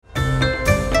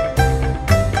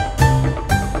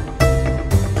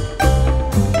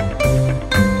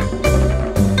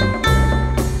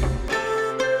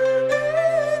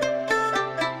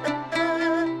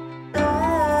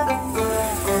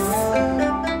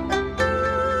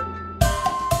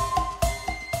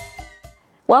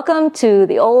Welcome to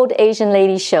the Old Asian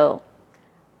Lady Show.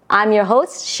 I'm your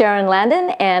host, Sharon Landon,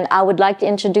 and I would like to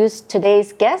introduce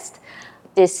today's guest,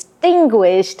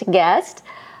 distinguished guest,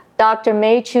 Dr.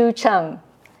 Mei-Chu Chang.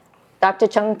 Dr.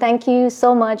 Chang, thank you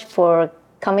so much for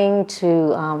coming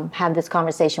to have this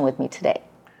conversation with me today.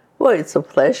 Well, it's a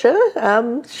pleasure.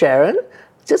 Sharon.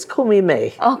 Just call me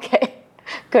May. Okay,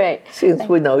 great. Since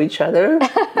we know each other,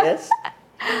 yes.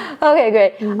 Okay,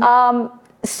 great. Mm-hmm.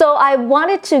 So I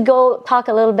wanted to go talk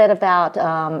a little bit about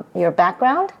your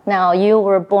background. Now, you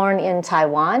were born in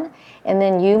Taiwan, and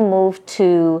then you moved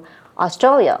to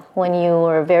Australia when you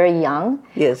were very young.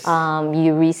 Yes.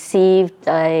 You received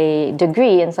a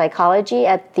degree in psychology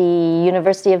at the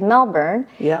University of Melbourne.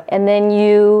 Yeah. And then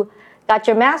you got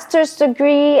your master's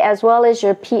degree as well as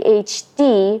your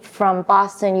PhD from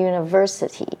Boston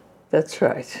University. That's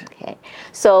right. Okay.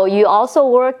 So you also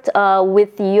worked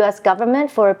with the U.S.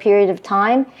 government for a period of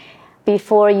time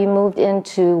before you moved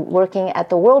into working at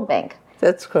the World Bank.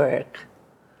 That's correct.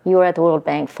 You were at the World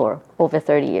Bank for over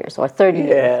 30 years, or 30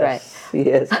 years, right?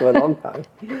 Yes, for a long time.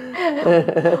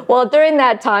 Well, during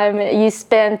that time, you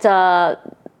spent a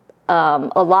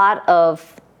lot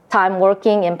of time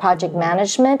working in project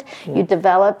management. You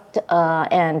developed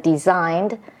and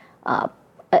designed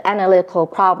analytical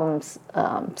problems,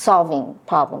 solving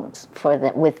problems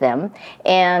with them.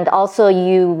 And also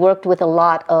you worked with a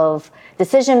lot of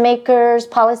decision makers,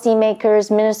 policymakers,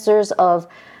 ministers of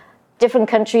different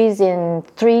countries in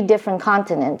 3 different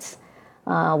continents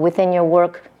within your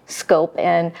work scope.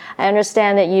 And I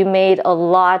understand that you made a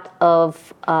lot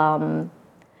of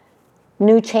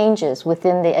new changes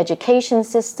within the education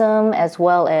system, as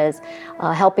well as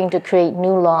helping to create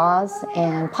new laws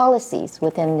and policies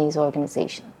within these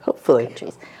organizations. Hopefully.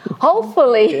 Countries.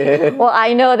 Hopefully. Yeah. Well,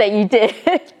 I know that you did.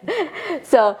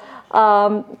 So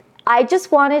I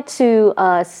just wanted to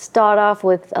start off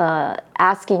with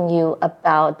asking you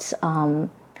about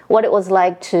what it was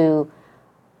like to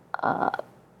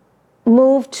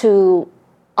move to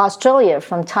Australia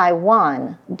from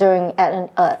Taiwan at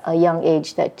a young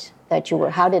age that you were.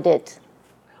 How did it?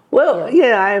 Well,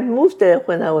 I moved there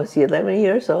when I was 11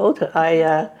 years old.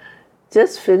 I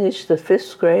just finished the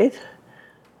 5th grade,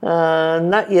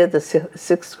 not yet the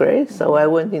 6th grade. So I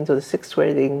went into the 6th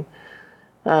grade in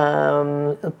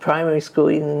primary school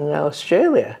in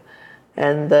Australia.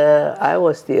 And I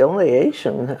was the only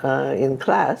Asian in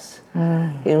class.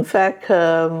 In fact,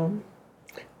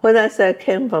 when I said I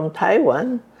came from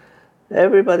Taiwan,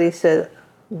 everybody said,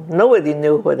 nobody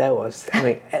knew where that was. I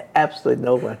mean, absolutely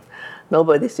no one.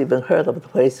 Nobody's even heard of the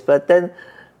place. But then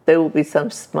there will be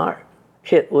some smart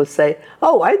kid will say,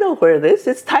 oh, I know where it is.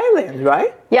 It's Thailand,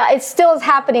 right? Yeah, it still is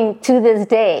happening to this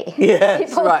day. Yes,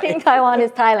 people right. think Taiwan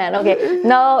is Thailand. Okay,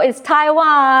 no, it's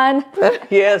Taiwan.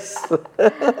 Yes.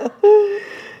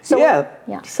 So,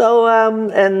 yeah. So,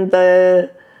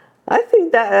 I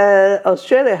think that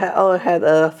Australia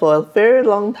had for a very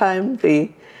long time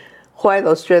the white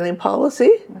Australian policy.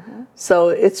 Mm-hmm. So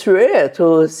it's rare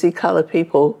to see colored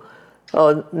people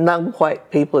or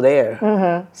non-white people there.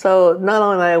 Mm-hmm. So not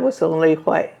only I was the only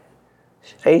white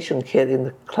Asian kid in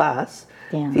the class,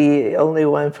 the only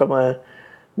one from a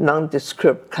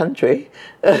nondescript country.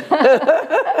 But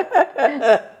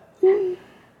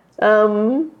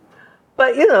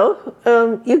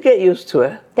you get used to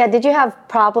it. Yeah. Did you have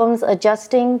problems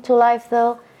adjusting to life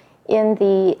though?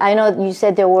 I know you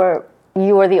said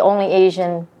you were the only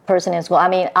Asian person in school. I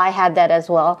mean, I had that as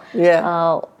well.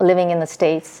 Yeah. Living in the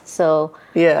States. So.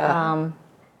 Yeah.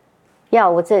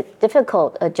 Was it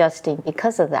difficult adjusting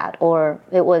because of that, or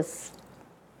it was?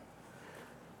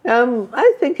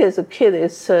 I think as a kid,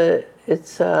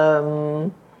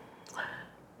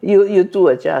 you do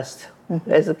adjust. Mm-hmm.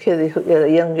 As a kid, at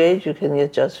a young age, you can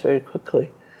adjust very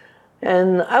quickly.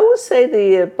 And I would say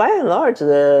by and large,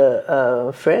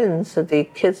 the friends, the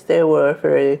kids, they were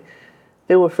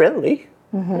friendly,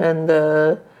 mm-hmm. and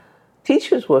the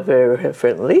teachers were very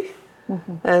friendly.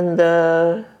 Mm-hmm. And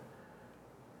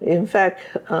in fact,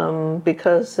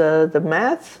 because the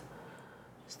math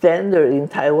standard in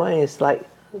Taiwan is like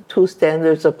 2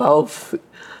 standards above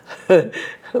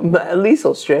at least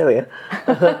Australia.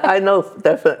 I know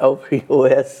definitely over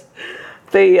US.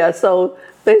 So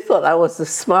they thought I was the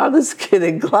smartest kid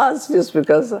in class just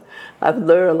because I've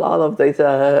learned a lot of these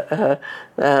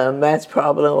math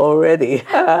problem already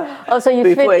so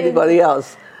before anybody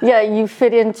else. Yeah, you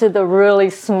fit into the really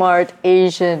smart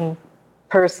Asian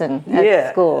person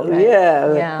at school, right?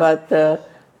 Yeah. But of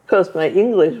course my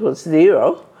English was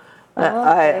 0. Okay.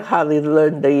 I hardly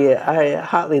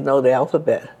know the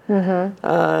alphabet.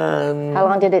 Mm-hmm. How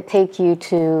long did it take you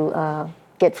to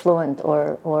get fluent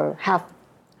or have?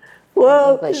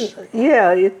 Well, English?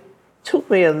 yeah, it took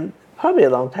me probably a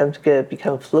long time to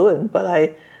become fluent, but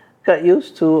I got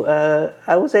used to.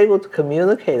 I was able to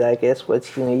communicate, I guess,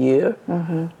 within a year.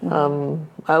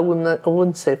 I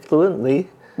wouldn't say fluently,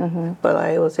 but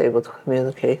I was able to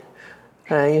communicate.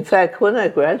 In fact, when I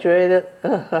graduated,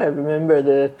 I remember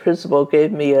the principal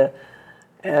gave me a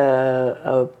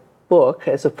book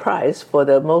as a prize for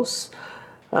the most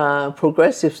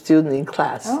progressive student in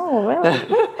class. Oh, really?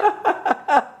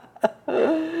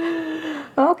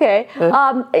 Okay.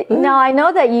 Now I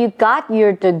know that you got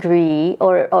your degree,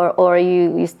 or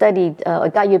you studied,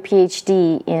 got your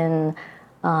PhD in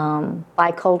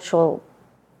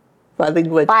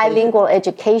bilingual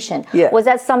education. Yeah. Was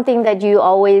that something that you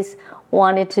always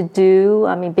wanted to do?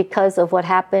 I mean, because of what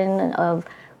happened of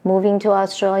moving to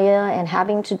Australia and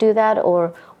having to do that,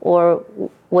 or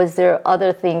was there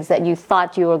other things that you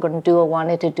thought you were going to do or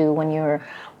wanted to do when you were?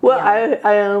 Well,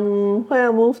 when I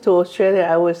moved to Australia,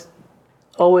 I was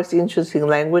always interested in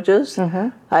languages.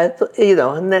 I thought,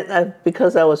 and then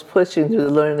because I was pushed into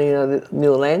learning a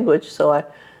new language, so I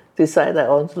decided I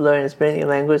wanted to learn as many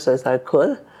languages as I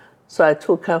could. So I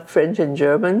took up French and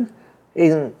German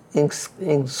in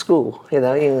school, in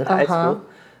high school.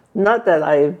 Not that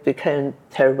I became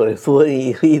terribly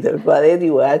fluent either, but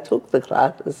anyway, I took the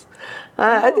classes.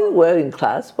 I did well in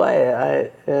class, but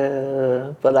I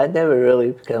never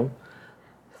really became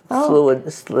fluent,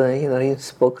 in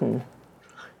spoken.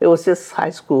 It was just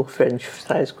high school French,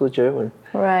 high school German.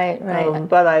 Right.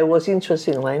 But I was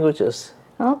interested in languages.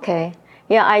 Okay.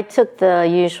 Yeah, I took the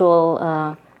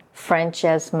usual French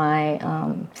as my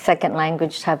second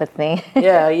language type of thing.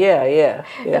 Yeah.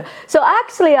 So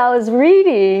actually, I was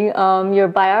reading your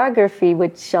biography,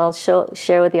 which I'll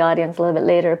share with the audience a little bit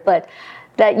later, but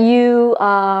that you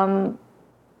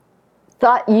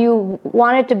thought you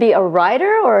wanted to be a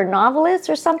writer or a novelist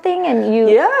or something, and you...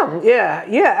 Yeah.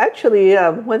 Actually,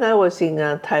 when I was in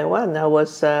Taiwan, that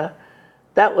was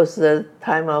the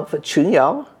time of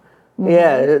Chunyao.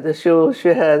 Yeah, she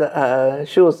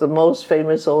was the most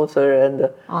famous author and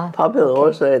popular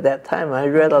author at that time. I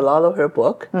read a lot of her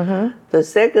book. The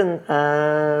second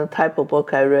type of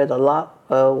book I read a lot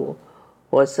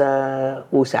was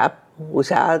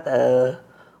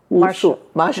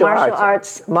martial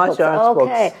arts books.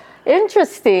 Okay,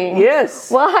 interesting.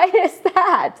 Yes. Why is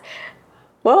that?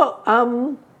 Well,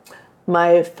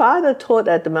 my father taught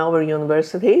at the Melbourne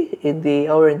University in the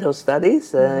Oriental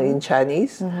Studies in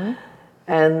Chinese.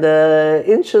 And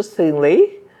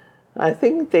interestingly, I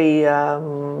think the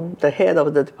head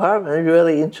of the department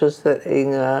really interested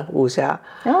in wuxia,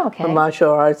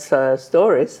 martial arts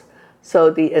stories.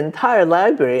 So the entire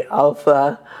library of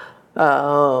the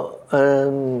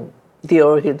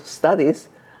Oriental Studies,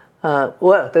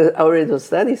 the Oriental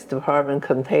Studies department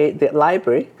contained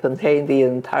the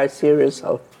entire series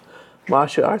of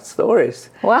martial arts stories.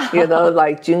 Wow.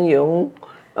 Like Jin Yong,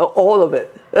 all of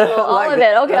it. All of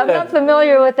it. Okay, I'm not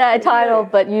familiar with that title,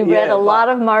 but you read a lot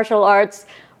of martial arts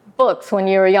books when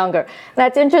you were younger.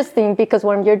 That's interesting because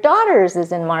one of your daughters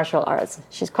is in martial arts.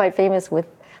 She's quite famous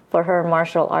for her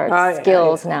martial arts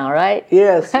skills now, right?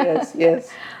 Yes.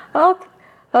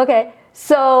 Okay.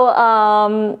 So,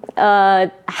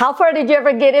 how far did you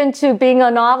ever get into being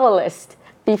a novelist?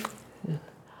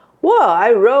 Well,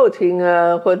 I wrote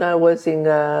when I was in.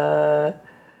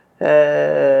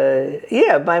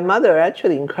 My mother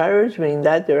actually encouraged me in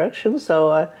that direction.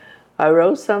 So I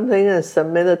wrote something and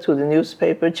submitted to the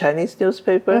newspaper, Chinese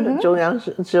newspaper, 中央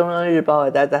日报.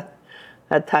 At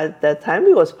that time,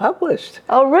 it was published.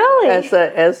 Oh, really?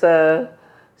 As a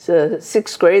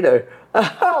sixth grader.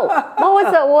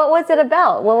 What was it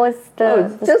about? What was the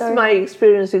just story? my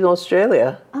experience in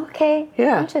Australia. Okay.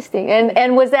 Yeah. Interesting.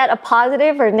 And was that a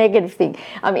positive or negative thing?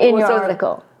 In your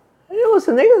article. It was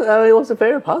a negative. It was a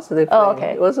very positive thing. Oh,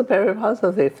 okay. It was a very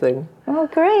positive thing. Oh,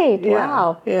 great! Yeah,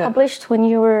 wow. yeah. Published when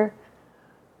you were.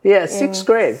 Yeah, sixth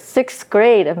grade. Sixth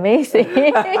grade. Amazing.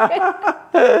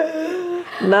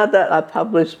 Not that I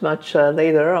published much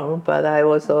later on, but I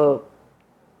also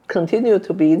continued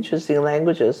to be interested in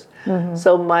languages.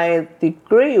 So my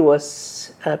degree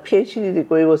was PhD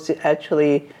degree was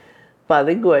actually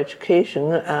bilingual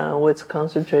education with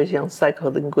concentration on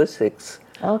psycholinguistics.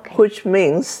 Okay. Which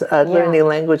means learning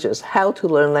languages, how to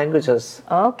learn languages.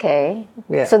 Okay.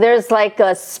 Yeah. So there's like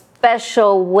a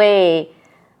special way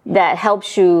that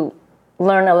helps you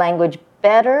learn a language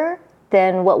better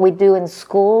than what we do in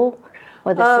school,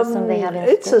 or the system they have in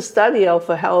school? It's a study of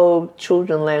how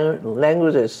children learn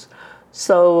languages.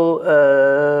 So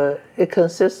it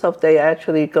consists of they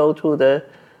actually go to the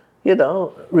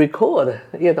record,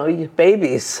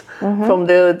 babies from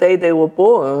the day they were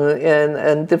born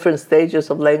and different stages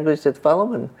of language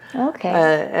development. Okay.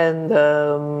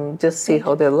 And just see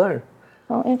how they learn.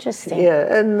 Oh, interesting.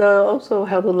 Yeah, and also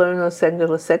how to learn a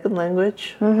second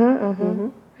language.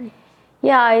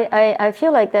 Yeah, I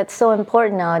feel like that's so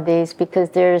important nowadays because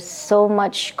there's so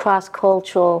much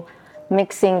cross-cultural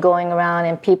mixing going around,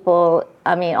 and people,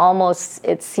 I mean, almost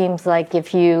it seems like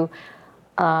if you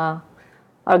are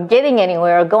getting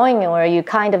anywhere or going anywhere, you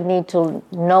kind of need to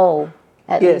know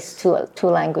at least two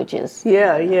languages.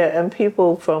 Yeah, and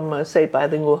people from, say,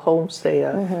 bilingual homes, they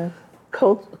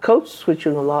code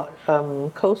switching a lot.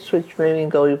 Code switch meaning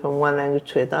going from one language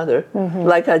to another,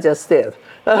 like I just did.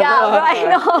 Yeah,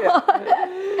 right.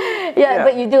 Yeah,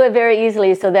 but you do it very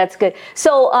easily, so that's good.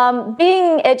 So,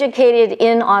 being educated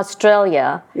in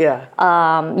Australia,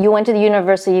 you went to the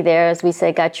university there, as we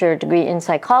say, got your degree in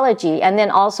psychology, and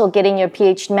then also getting your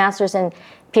master's and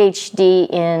PhD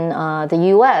in the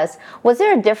U.S. Was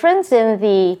there a difference in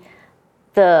the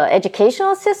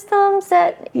educational systems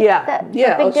that?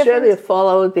 Australia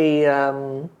followed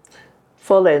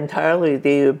entirely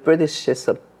the British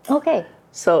system. Okay.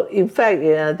 So in fact,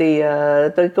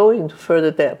 they go into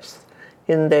further depths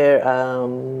in their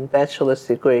bachelor's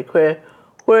degree,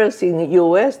 whereas in the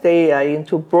U.S. they are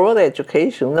into broad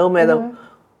education, no matter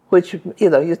which,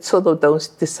 you sort of don't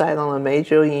decide on a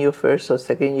major in your first or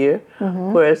second year,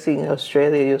 whereas in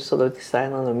Australia you sort of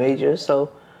decide on a major.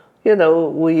 So,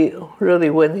 we really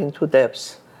went into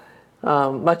depths,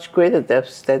 much greater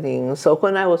depths than in. So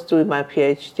when I was doing my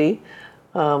PhD,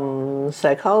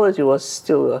 psychology was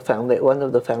still one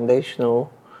of the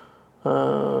foundational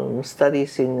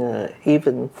studies in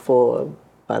even for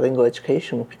bilingual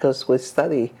education, because we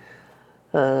study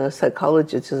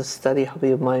psychology to study how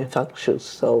your mind functions.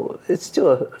 So it's still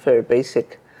a very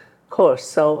basic course.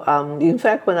 So in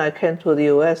fact, when I came to the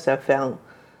U.S., I found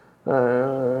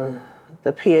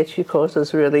the PhD course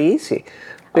is really easy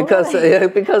because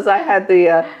I had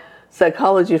the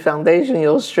psychology foundation in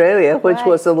Australia, which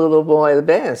was a little more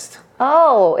advanced.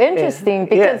 Oh, interesting.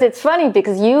 Because it's funny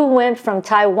because you went from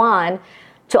Taiwan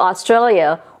to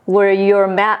Australia where your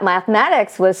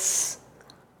mathematics was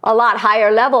a lot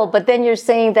higher level, but then you're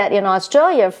saying that in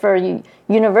Australia for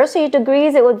university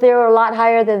degrees, they were a lot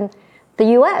higher than the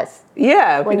U.S.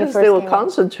 Yeah, because they were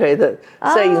concentrated.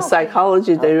 Say in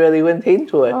psychology, they really went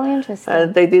into it. Oh, interesting.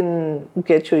 And they didn't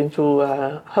get you into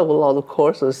a whole lot of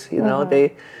courses.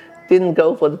 They didn't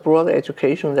go for the broader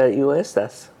education that U.S.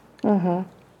 does.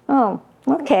 Oh,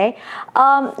 okay.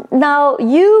 Now,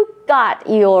 you got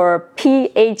your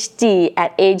PhD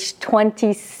at age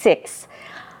 26.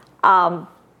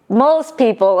 Most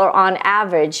people are on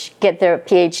average get their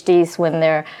PhDs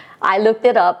I looked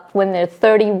it up, when they're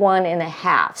 31 and a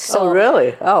half. So oh,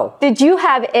 really? Oh. Did you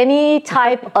have any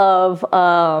type of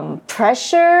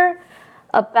pressure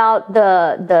about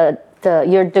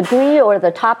your degree or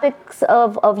the topics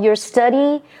of your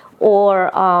study, or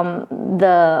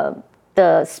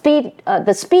the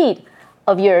speed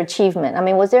of your achievement? I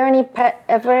mean, was there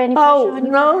ever any pressure?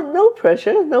 Oh,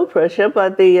 no pressure.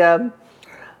 But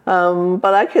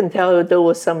but I can tell you there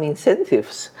were some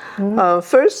incentives.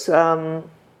 First,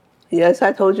 as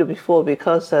I told you before,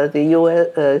 because the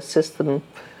U.S. system,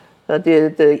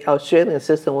 the Australian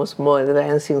system was more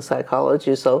advanced in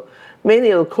psychology, so many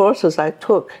of the courses I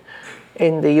took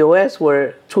in the U.S.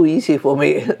 were too easy for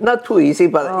me. Not too easy,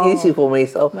 but easy for me.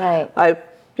 So I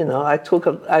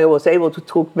was able to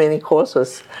take many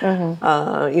courses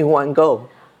in one go.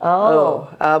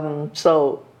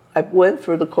 So I went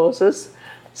through the courses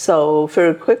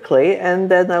very quickly, and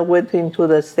then I went into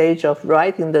the stage of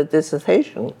writing the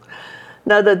dissertation.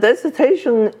 Now, the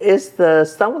dissertation is the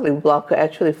stumbling block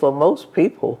actually for most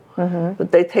people.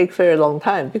 But they take very long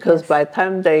time because by the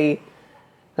time they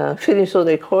finish all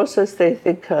their courses, they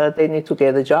think they need to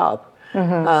get a job.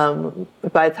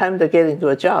 By the time they get into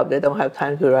a job, they don't have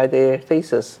time to write their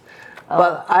thesis.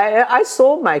 But I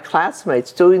saw my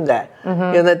classmates doing that.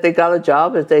 They got a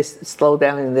job and they slow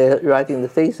down in their writing the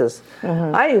thesis.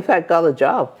 I, in fact, got a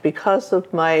job because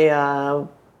of my...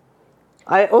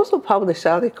 I also published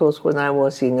articles when I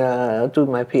was doing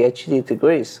my PhD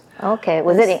degrees. Okay.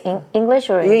 Was it in English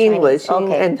or in Chinese? English,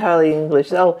 entirely English.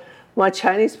 So my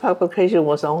Chinese publication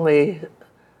was only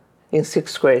in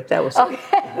 6th grade. That was it.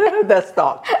 That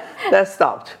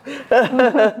stopped.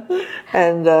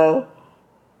 And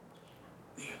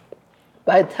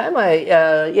by the time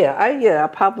I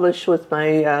published with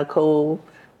my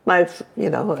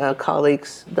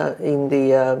colleagues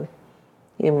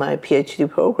in my PhD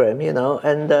program,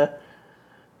 and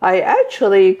I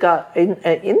actually got an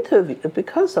interview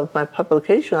because of my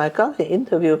publication. I got an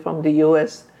interview from the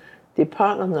U.S.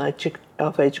 Department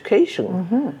of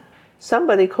Education.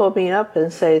 Somebody called me up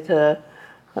and said,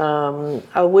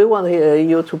 "We want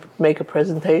you to make a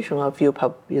presentation of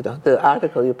the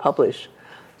article you published."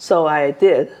 So I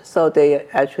did. So they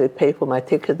actually paid for my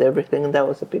ticket and everything, and that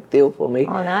was a big deal for me.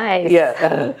 Oh, nice.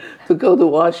 Yeah, to go to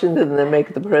Washington and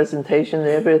make the presentation and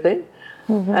everything.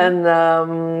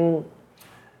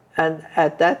 And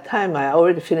at that time, I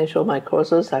already finished all my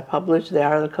courses. I published the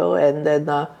article, and then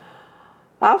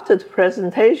after the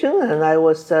presentation, and I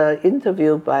was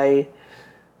interviewed by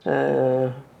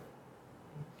the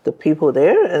people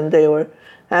there, and they were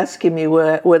asking me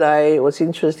whether I was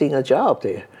interested in a job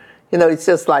there. It's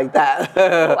just like that.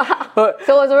 Wow.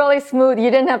 So it was really smooth. You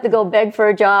didn't have to go beg for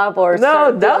a job or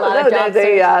no.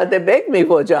 They begged me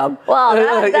for a job. Well,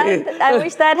 I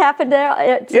wish that happened there.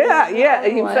 Yeah.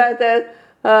 In fact,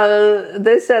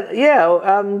 they said,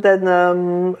 then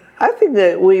I think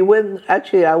that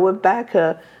I went back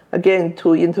again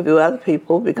to interview other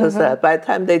people because by the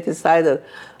time they decided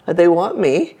they want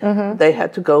me, they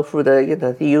had to go through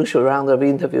the usual round of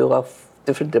interview of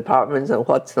different departments and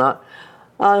what's not.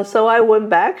 So I went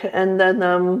back, and then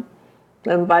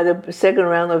and by the second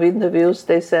round of interviews,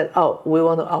 they said, "Oh, we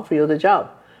want to offer you the job."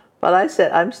 But I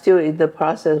said, "I'm still in the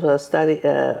process of study.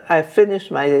 I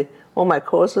finished all my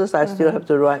courses. I still have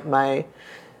to write my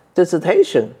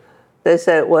dissertation." They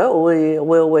said, "Well,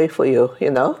 we'll wait for you."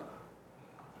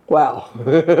 Wow,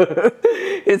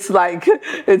 it's like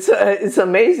it's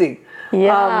amazing.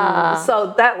 Yeah.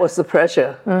 So that was the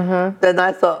pressure. Then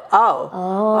I thought,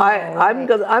 I'm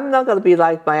not gonna be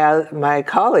like my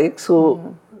colleagues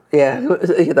who, get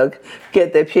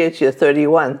their PhD at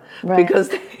 31 because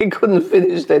they couldn't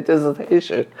finish their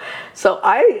dissertation. So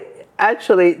I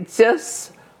actually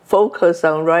just focused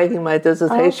on writing my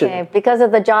dissertation. Okay, because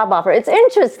of the job offer. It's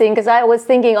interesting because I was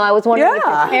thinking, I was wondering if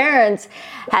your parents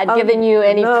had given you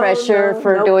any pressure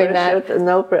for doing that.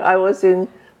 No,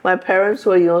 my parents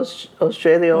were in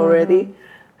Australia already,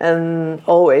 and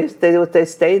always they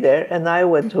stay there, and I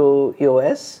went to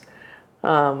U.S.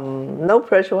 No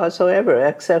pressure whatsoever,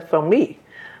 except from me.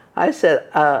 I said,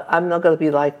 I'm not going to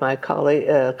be like my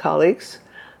colleagues,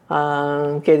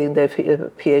 getting their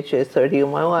PhD at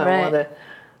 31.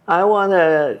 I want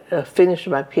to finish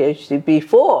my PhD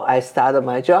before I started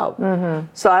my job.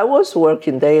 So I was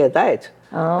working day and night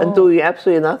and doing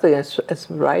absolutely nothing as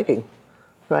writing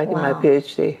my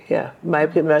PhD. Yeah,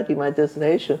 writing my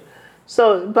dissertation.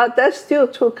 So, but that still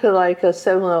took like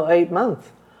 7 or 8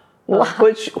 months,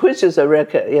 which is a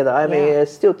record. It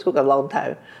still took a long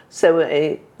time. 7,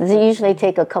 8. Does it usually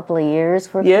take a couple of years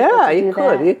for people to do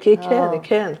that? It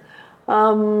can.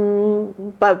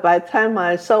 But by the time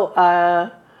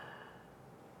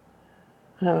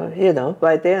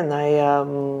by then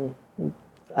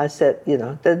I said,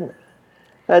 then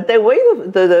they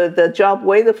waited. The job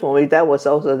waited for me. That was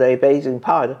also the amazing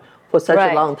part for such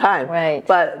a long time. Right.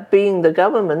 But being the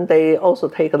government, they also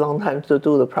take a long time to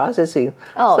do the processing.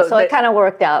 Oh, so it kind of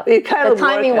worked out. The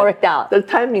timing worked out. The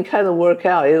timing kind of worked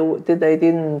out. They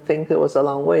didn't think it was a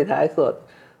long wait. I thought,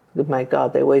 my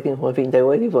God, they're waiting for me. They're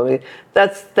waiting for me.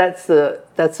 That's the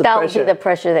pressure. That would be the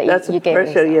pressure that you gave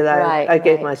pressure yourself. I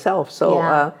gave myself. So.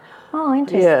 Yeah.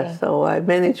 Interesting. Yeah. So I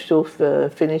managed to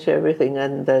finish everything,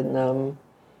 and then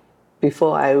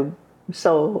I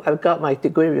got my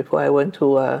degree before I went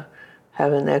to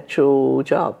have an actual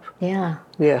job. Yeah.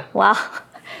 Yeah. Wow.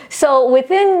 So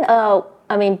within,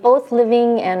 both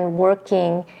living and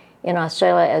working in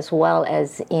Australia as well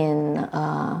as in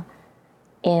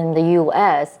the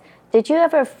U.S., did you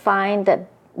ever find that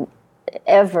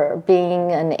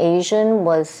being an Asian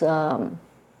was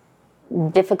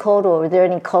difficult, or were there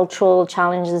any cultural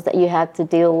challenges that you had to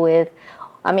deal with?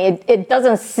 I mean, it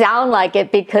doesn't sound like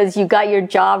it because you got your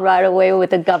job right away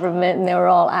with the government and they were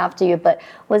all after you, but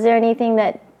was there anything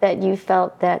that you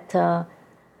felt that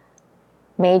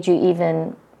made you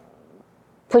even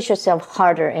push yourself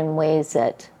harder in ways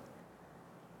that,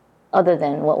 other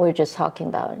than what we were just talking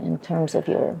about in terms of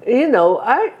your...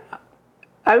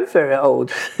 I'm very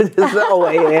old. This is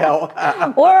OAL.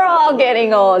 We're all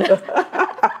getting old.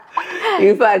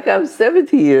 In fact, I'm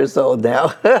 70 years old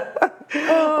now.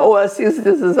 Well, since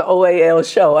this is an OAL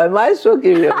show, I might as well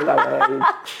give you another age.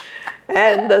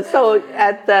 And so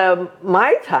at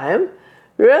my time,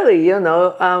 really,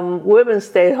 women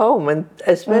stayed home, and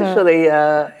especially,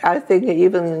 I think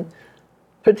even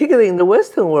particularly in the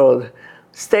Western world,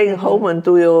 staying home and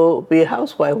be a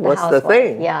housewife was the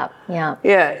thing. Yeah.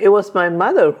 Yeah, it was my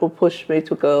mother who pushed me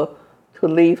to go to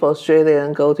leave Australia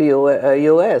and go to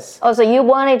U.S. Oh, so you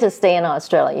wanted to stay in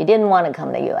Australia. You didn't want to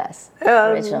come to the U.S.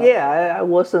 originally. Yeah, I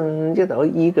wasn't,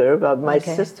 eager, but my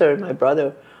sister and my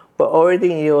brother were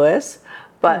already in the U.S.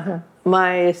 But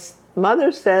my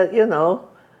mother said, you're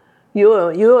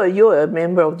a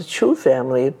member of the Chu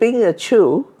family. Being a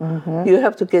Chu, you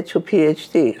have to get your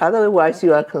PhD. Otherwise,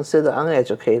 you are considered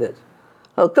uneducated.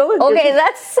 Oh, go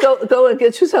and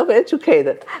get yourself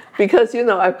educated, because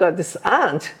I've got this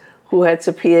aunt who has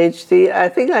a PhD. I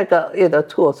think I got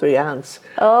 2 or 3 aunts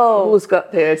who's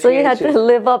got their PhD. So you had to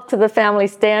live up to the family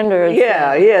standards.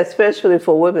 Yeah, especially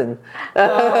for women.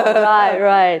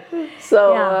 Right.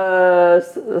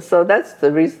 So that's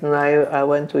the reason I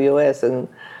went to US.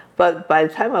 But by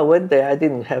the time I went there, I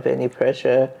didn't have any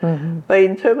pressure. But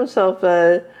in terms of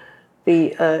the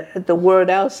world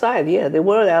outside, the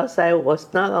world outside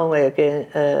was not only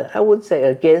I would say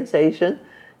against Asian,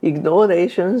 ignored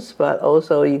Asians, but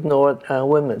also ignored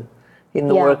women in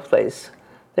the workplace.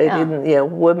 They didn't.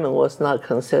 Women was not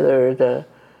considered.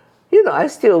 I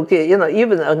still get.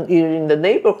 Even in the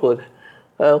neighborhood,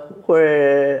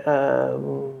 where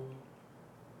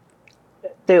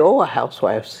they all are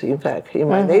housewives. In fact, in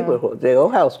my neighborhood, they all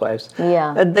housewives.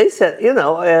 Yeah. And they said,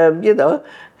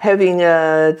 having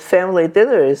a family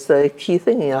dinner is the key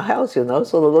thing in your house. So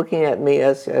they're looking at me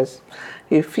as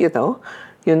if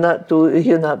you're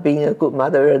not being a good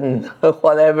mother and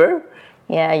whatever.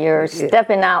 Yeah, you're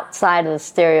stepping outside of the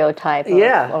stereotype of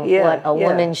what a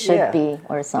woman should be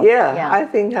or something. Yeah, I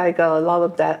think I got a lot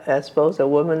of that as both a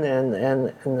woman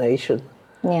and Asian.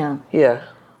 Yeah. Yeah.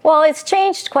 Well, it's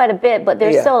changed quite a bit, but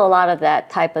there's still a lot of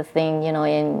that type of thing, in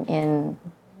a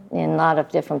lot of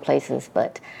different places.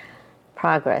 But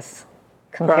progress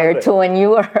compared to when you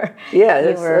were. Yeah,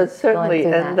 it's certainly,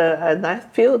 and I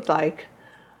feel like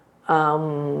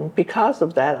because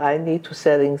of that, I need to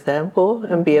set an example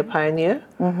and be a pioneer.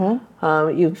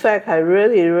 In fact, I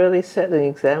really, really set an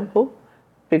example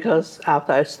because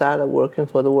after I started working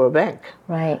for the World Bank.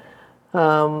 Right.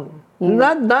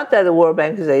 Not that the World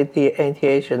Bank is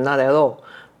anti-Asian, not at all.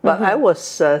 But I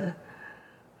was.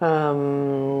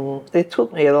 It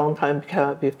took me a long time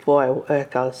before I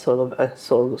got sort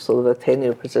of a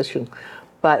tenure position.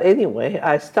 But anyway,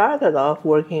 I started off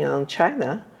working on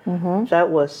China.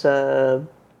 That was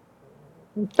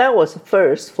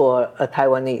first for a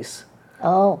Taiwanese.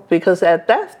 Oh. Because at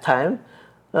that time,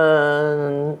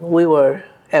 we were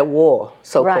at war,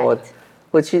 so-called. Right.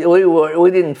 Which we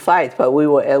didn't fight, but we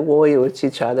were at war with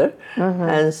each other.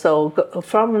 And so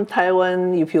from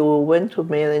Taiwan, if you went to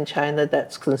mainland China,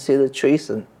 that's considered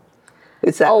treason.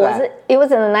 It's that bad. It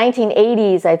was in the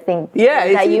 1980s, I think.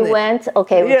 Yeah, that you went.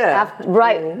 Okay,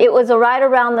 It was right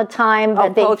around the time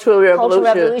that Cultural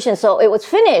Revolution. So it was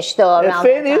finished though. Around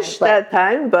that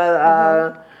time,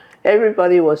 but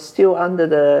everybody was still under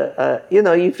the.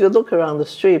 If you look around the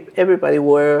street, everybody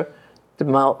wore the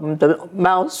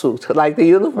Mao suit, like the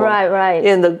uniform, right,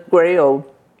 in the gray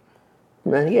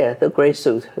the gray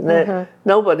suit.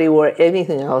 Nobody wore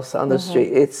anything else on the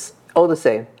street. It's all the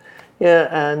same. Yeah,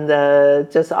 and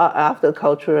just after the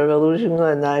Cultural Revolution,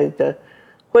 and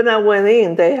when I went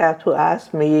in, they had to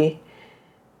ask me.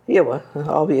 Yeah, well,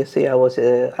 obviously I was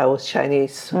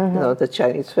Chinese, the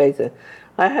Chinese face.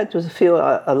 I had to fill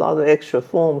a lot of extra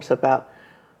forms about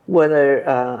whether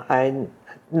I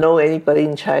know anybody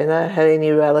in China, had any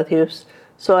relatives,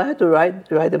 so I had to write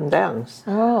them down.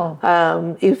 Oh.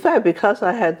 In fact, because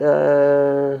I had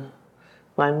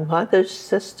my mother's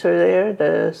sister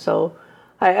there, so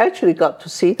I actually got to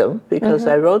see them because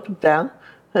I wrote them down,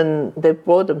 and they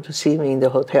brought them to see me in the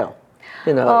hotel.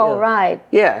 Right.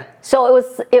 Yeah. So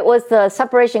it was the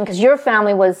separation because your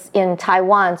family was in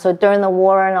Taiwan. So during the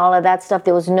war and all of that stuff,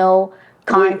 there was no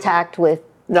contact with.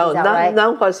 No,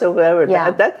 none whatsoever. Yeah.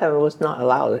 At that time, it was not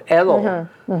allowed at all.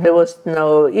 There was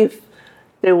no. If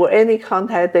there were any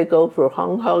contact, they go for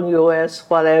Hong Kong, U.S.,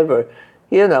 whatever.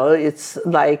 It's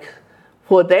like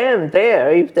for them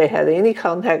there. If they had any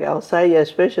contact outside,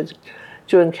 especially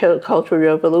during Cultural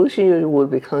Revolution, you would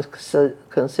be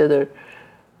considered,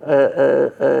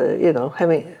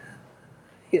 having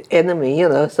enemy.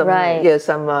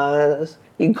 Some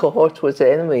in cohort with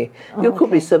the enemy. You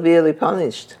could be severely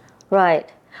punished. Right.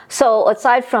 So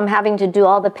aside from having to do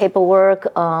all the paperwork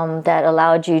that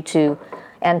allowed you to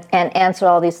and answer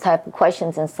all these type of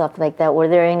questions and stuff like that, were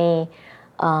there any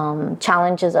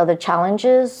other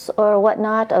challenges or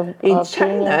whatnot In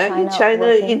China,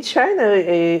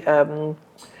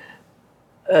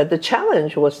 the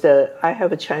challenge was that I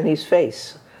have a Chinese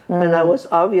face, and I was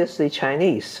obviously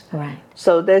Chinese. Right.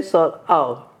 So they thought,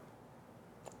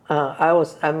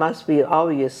 I must be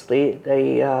obviously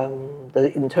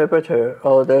the interpreter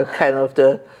or the kind of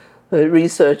the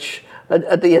research,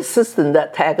 the assistant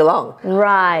that tag along.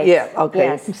 Right. Yeah. Okay.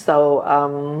 Yes.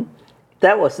 So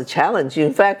that was a challenge.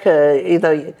 In fact, as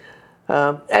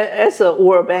a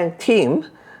World Bank team,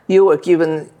 you were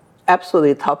given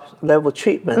absolutely top level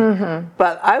treatment.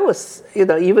 But I was,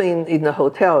 even in the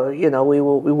hotel, we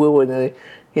were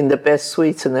in the best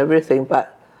suites and everything.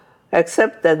 But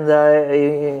except that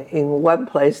in one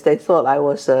place, they thought I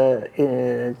was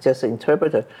just an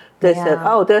interpreter. They said,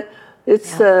 "Oh,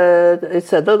 it's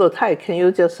a little tight. Can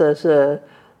you just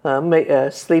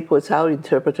sleep with our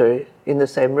interpreter in the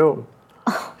same room?"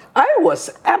 I was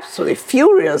absolutely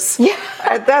furious. Yeah.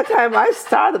 At that time, I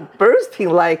started bursting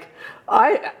like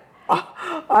I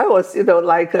was,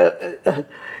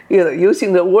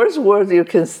 using the worst words you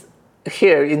can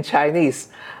hear in Chinese,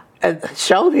 and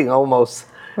shouting almost.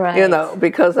 Right.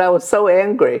 Because I was so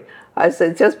angry. I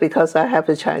said, just because I have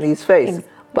a Chinese face.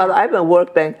 But I'm a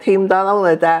World Bank team. Not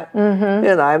only that,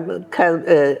 I'm kind of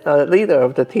a leader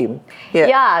of the team. Yeah.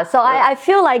 Yeah. So I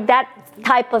feel like that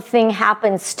type of thing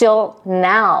happens still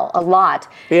now a lot.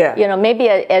 Yeah. Maybe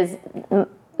as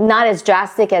not as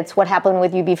drastic as what happened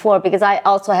with you before, because I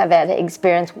also have had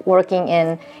experience working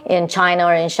in China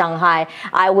or in Shanghai.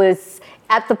 I was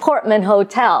at the Portman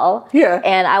Hotel,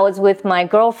 and I was with my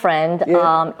girlfriend,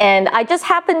 and I just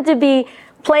happened to be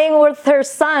playing with her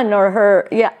son or her,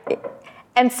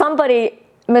 and somebody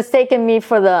mistaken me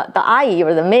for the ayi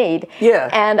or the maid,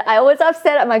 and I was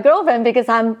upset at my girlfriend because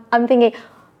I'm thinking,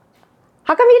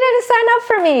 how come you didn't sign up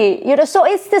for me? So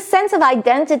it's the sense of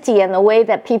identity and the way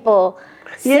that people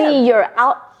see your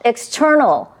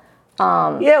external.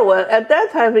 Well, at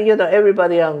that time,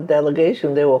 everybody on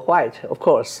delegation, they were white, of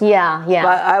course. Yeah.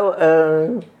 But I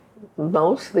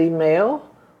mostly male.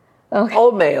 Okay.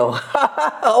 All male.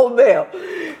 All male.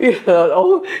 In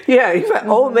fact,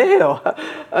 all male.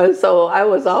 So I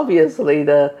was obviously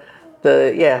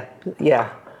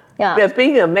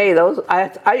being a maid,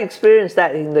 I experienced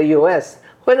that in the U.S.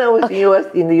 When I was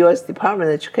in the U.S. Department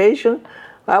of Education,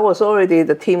 I was already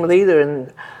the team leader,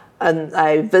 and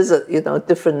I visit,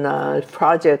 different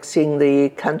projects in the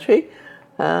country.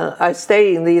 I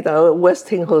stay in the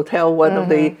Westin Hotel, one of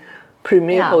the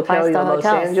premier hotels in Los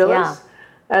Angeles. Yeah.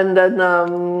 And then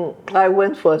I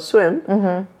went for a swim,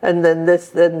 and then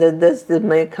this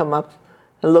maid come up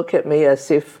and look at me as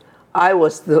if I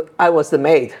was the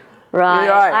maid.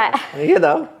 Right.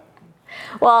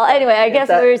 Well, anyway, I guess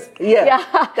that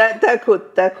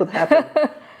could happen.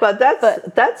 But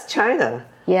that's China.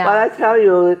 Yeah. But I tell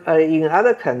you, in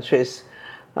other countries,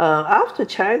 after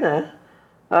China,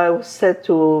 I was sent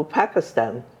to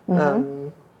Pakistan.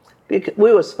 Because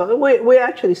we're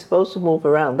actually supposed to move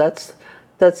around. That's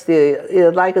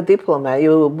like a diplomat.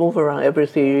 You move around every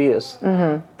 3 years.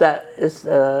 That is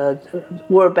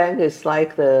World Bank is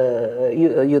like the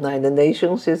United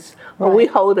Nations. We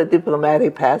hold a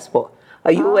diplomatic passport.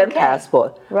 A UN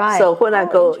passport. Right. So when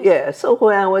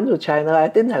when I went to China, I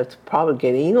didn't have to probably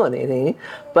get in or anything,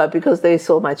 but because they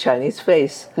saw my Chinese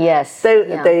face,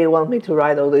 they want me to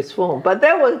write all this form. But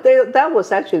that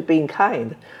was actually being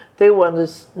kind. They want to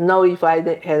know if I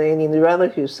had any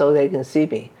relatives so they can see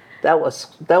me. That was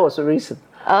the reason.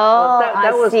 Oh,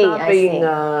 that was see, not being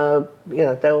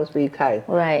that was being kind.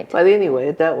 Right. But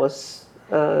anyway, that was.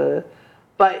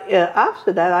 But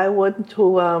after that, I went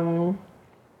to.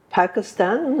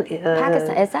 Pakistan.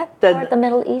 Pakistan, is that part of the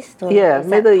Middle East? Or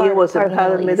Middle East was a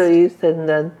part of the Middle East, and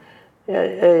then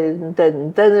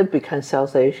it became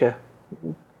South Asia.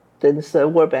 Then the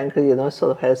World Bank,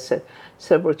 sort of has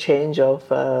several change of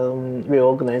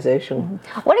reorganization.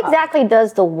 What exactly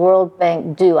does the World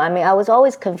Bank do? I mean, I was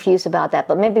always confused about that,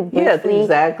 but maybe briefly. Yeah,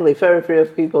 exactly. Very few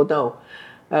people know.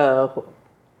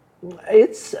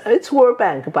 It's World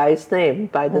Bank by its name.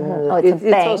 By the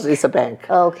it's a bank.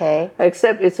 Okay.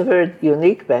 Except it's a very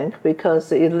unique bank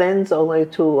because it lends only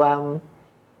to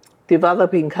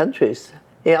developing countries.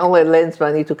 It only lends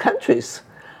money to countries,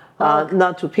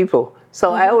 not to people.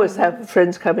 So I always have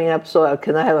friends coming up. So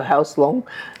can I have a house loan?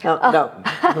 No,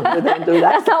 we don't do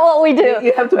that. That's not what we do.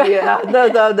 You have to be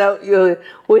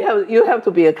You have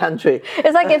to be a country.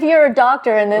 It's like if you're a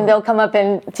doctor and then they'll come up to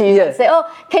you and say, "Oh,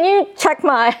 can you check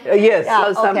my?"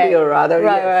 Something or other.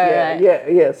 Right.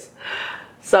 Yes.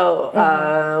 So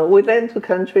we lend to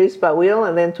countries, but we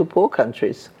only lend to poor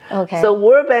countries. Okay. So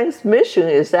World Bank's mission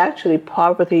is actually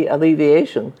poverty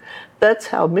alleviation.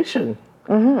 That's our mission.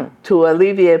 To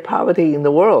alleviate poverty in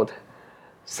the world.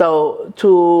 So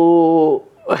to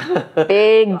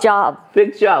Big job.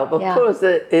 Big job. Of Yeah. course,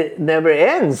 it never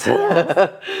ends.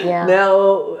 Yeah.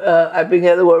 Now, I've been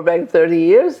at the World Bank 30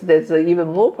 years. There's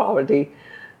even more poverty.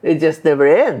 It just never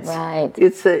ends. Right.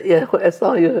 It's yeah, as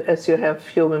long as you have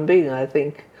human being, I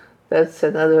think that's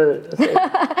another thing.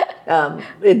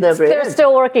 It never They're ends.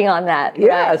 still working on that.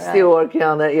 Yeah, Right, still working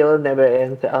on it. It will never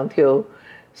end until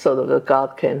sort of the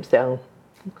God comes down,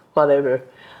 whatever.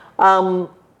 So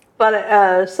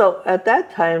at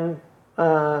that time,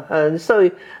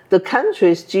 so the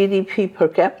country's GDP per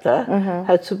capita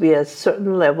had to be at a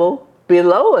certain level,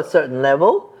 below a certain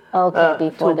level, Okay,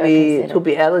 before they're to considered.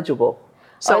 be eligible.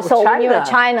 So when you were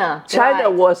China. China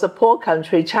right. was a poor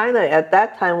country. China at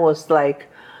that time was like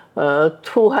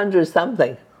 200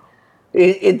 something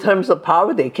in terms of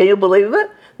poverty. Can you believe it?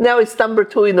 Now it's number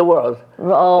 2 in the world.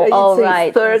 Oh, in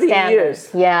right. 30 standards. years.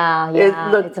 Yeah,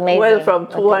 it's amazing. Went from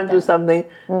Look at 200 that. something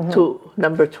to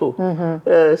number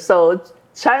 2. So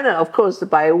China, of course,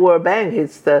 by World Bank,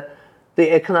 it's the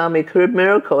economic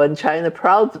miracle, and China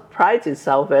prides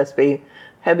itself as being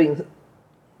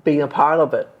a part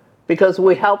of it, because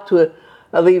we help to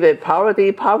alleviate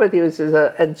poverty. Poverty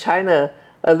and China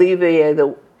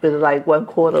alleviated with like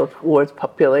 1/4 of the world's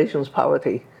population's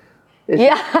poverty.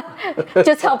 Yeah,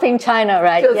 just helping China,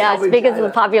 right? Just Yeah, it's helping because of China.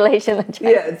 the population of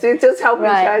China. Yeah, just helping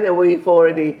Right. China. We've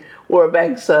already, World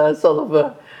Bank's sort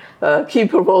of key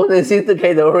performance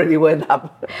indicator already went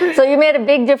up. So you made a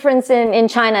big difference in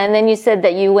China, and then you said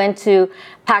that you went to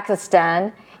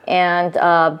Pakistan, and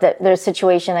their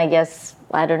situation, I guess,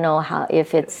 I don't know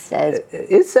if it's as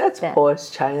It's as poor as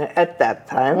China at that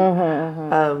time,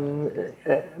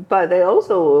 but they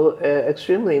also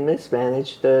extremely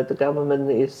mismanaged. The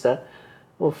government is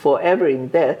forever in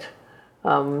debt,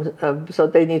 so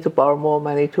they need to borrow more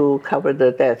money to cover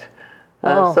the debt.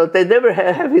 So they never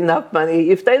have enough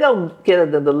money. If they don't get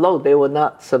it in the loan, they will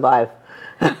not survive.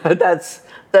 That's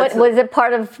But was it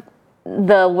part of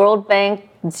the World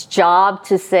Bank's job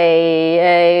to say,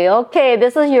 hey, okay,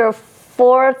 this is your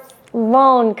 4th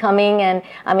loan coming, and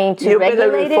I mean to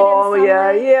regulate it in some way?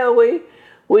 Yeah.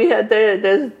 We had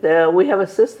we have a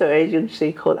sister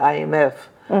agency called IMF.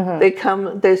 They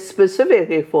come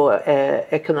specifically for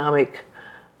economic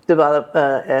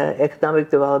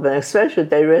development, especially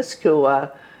they rescue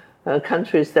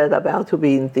countries that are about to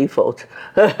be in default.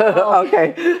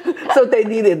 Okay, so they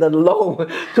needed a loan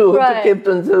to give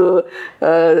them to.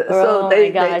 So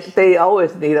they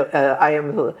always need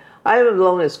IMF. IMF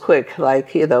loan is quick,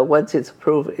 like once it's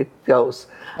approved, it goes.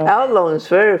 Okay. Our loan is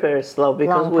very, very slow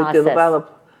because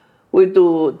we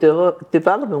do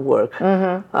development work,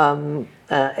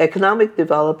 economic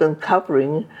development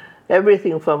covering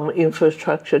everything from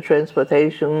infrastructure,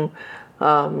 transportation,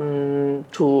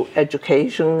 to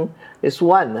education is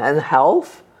one, and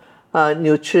health,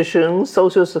 nutrition,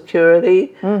 social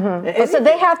security. So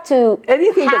they have to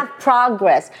have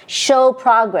progress, show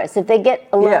progress. If they get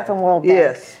a loan from World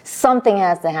Bank, something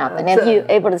has to happen. If you're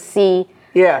able to see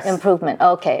improvement,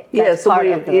 okay. That's part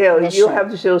of the mission. You have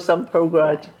to show some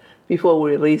progress before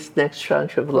we release next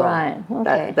tranche of loan. Right.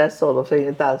 Okay. That sort of thing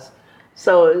it does.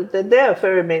 So there are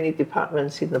very many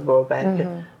departments in the World Bank.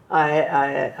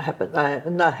 I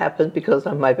not happen because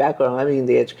of my background. I'm in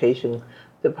the education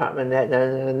department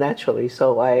naturally,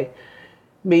 so I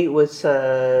meet with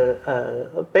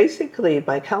basically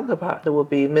my counterpart. There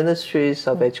will be ministries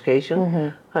of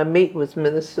education. I meet with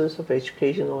ministers of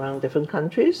education around different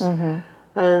countries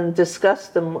and discuss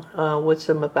with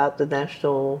them about the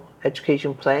national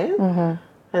education plan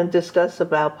and discuss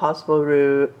about possible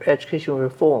education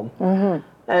reform.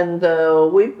 And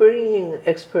we bring in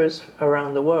experts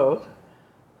around the world.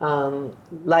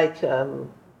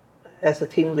 As a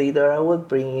team leader, I would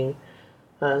bring in.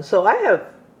 So I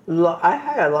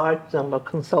hire a large number of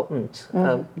consultants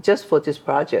just for this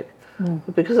project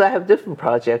because I have different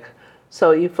projects.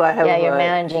 So if I have you're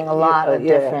managing a lot of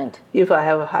different. If I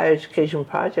have a higher education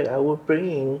project, I would bring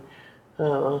in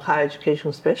higher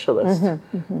education specialists,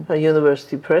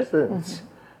 university presidents,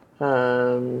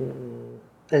 and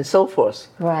so forth.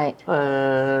 Right.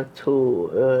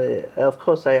 Of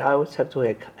course, I always have to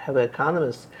have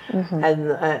economists.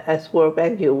 And as World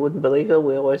Bank, you wouldn't believe it,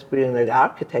 we always bring an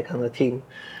architect on the team.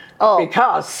 Oh,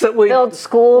 because build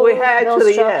school, we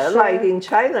actually, build like in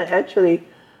China, actually,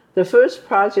 the first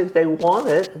project they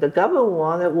wanted, the government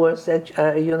wanted, was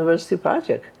a university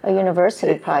project. A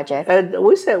university project. And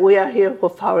we said we are here for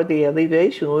poverty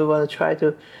alleviation. We want to try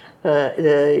to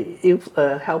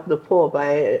help the poor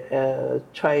by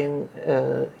trying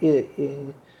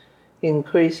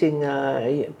increasing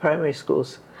primary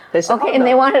schools. They said, Okay, and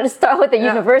they wanted to start with the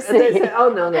university. They said, oh,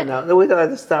 no, we don't have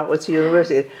to start with the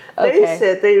university. Okay. They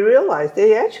said, they realized,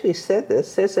 they actually said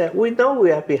this. They said, we know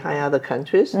we are behind other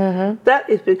countries. That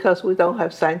is because we don't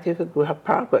have scientific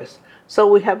progress. So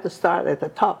we have to start at the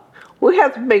top. We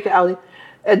have to make out,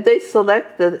 and they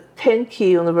selected 10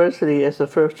 key universities as the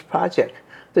first project.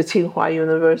 The Tsinghua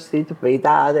University, the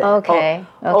Beida,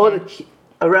 all the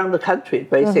around the country,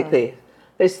 basically.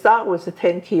 They start with the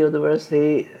 10 key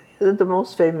university, the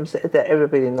most famous that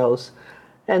everybody knows.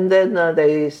 And then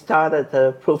they started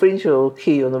the provincial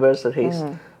key universities.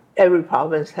 Every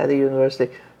province had a university.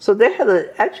 So they had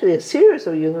actually a series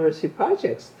of university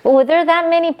projects. Well, were there that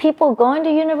many people going to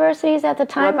universities at the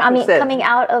time? 1%. I mean, coming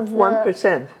out of the...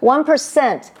 1%.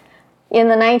 1% in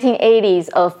the 1980s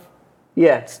of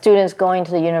Yes. students going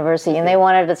to the university, and they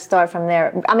wanted to start from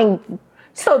there. I mean,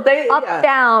 so they up,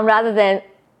 down, rather than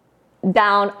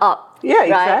down, up. Yeah, right?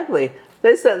 exactly.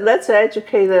 They said, let's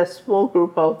educate a small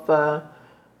group of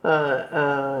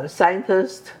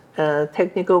scientists,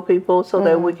 technical people, so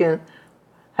that we can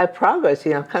have progress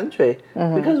in our country.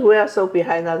 Because we are so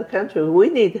behind other countries, we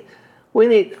need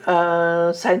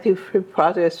scientific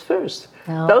progress first.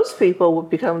 Oh. Those people will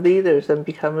become leaders and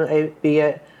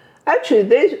actually,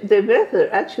 their method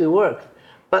actually worked,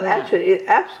 but actually it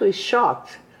absolutely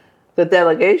shocked the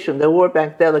delegation, the World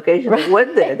Bank delegation that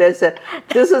went there. They said,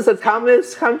 this is a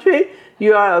communist country.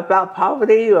 You are about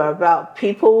poverty. You are about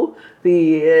people.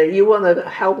 You want to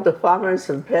help the farmers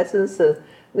and peasants. And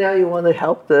now you want to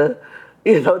help the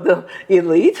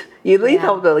elite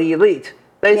of the elite,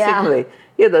 basically.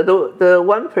 The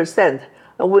 1%.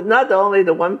 Not only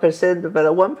the 1%, but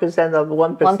the 1% of the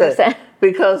 1%.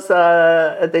 Because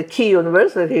the key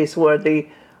universities were the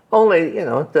only,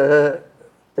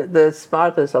 the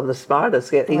smartest of the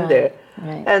smartest get in there.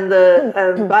 Right.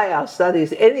 And by our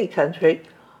studies, any country,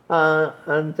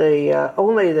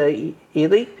 only the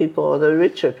elite people or the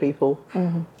richer people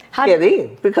get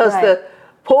in. Because the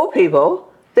poor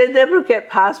people, they never get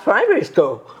past primary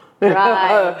school.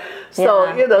 Right. So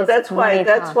that's why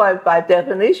by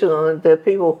definition the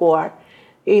people who are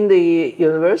in the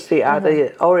university are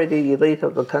the already elite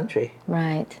of the country.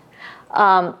 Right.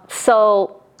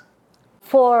 So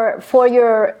for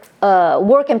your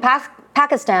work in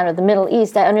Pakistan or the Middle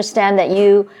East, I understand that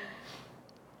you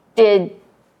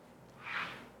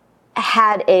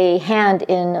had a hand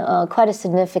in quite a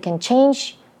significant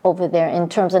change over there in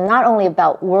terms of not only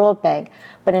about World Bank,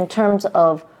 but in terms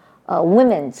of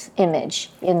women's image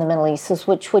in the Middle East,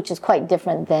 which is quite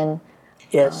different than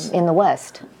in the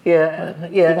West. Yeah,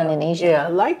 even in Asia. Yeah,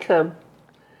 like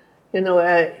in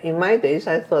my days,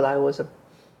 I thought I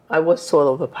was sort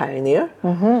of a pioneer,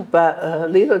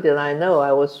 but little did I know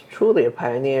I was truly a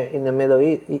pioneer in the Middle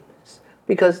East,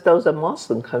 because those are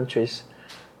Muslim countries.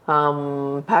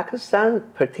 Pakistan, in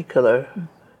particular,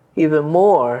 even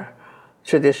more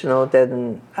traditional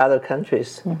than other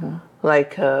countries.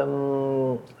 Like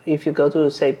if you go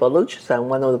to, say, Balochistan,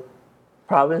 one of the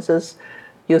provinces,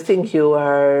 you think you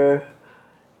are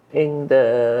in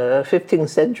the 15th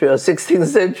century or 16th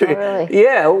century. Oh, really?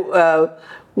 Yeah,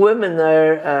 women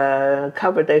are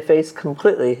covered their face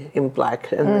completely in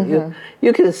black, and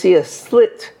you can see a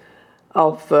slit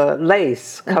of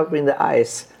lace covering the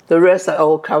eyes. The rest are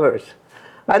all covered.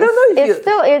 I don't know if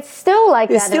it's still like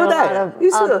it's that. still in a there.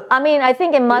 lot of, I mean, I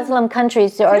think in Muslim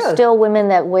countries there are still women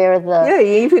that wear the. Yeah,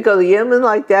 if you go to Yemen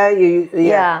like that,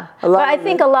 But I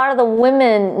think a lot of the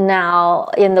women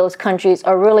now in those countries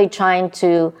are really trying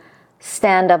to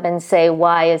stand up and say,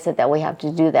 why is it that we have to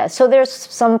do that? So there's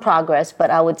some progress, but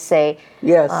I would say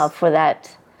for that.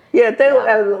 Yeah,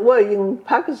 well, in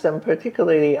Pakistan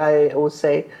particularly, I would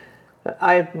say,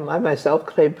 I myself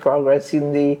claim progress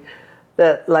in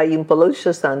like in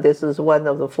Balochistan, this is one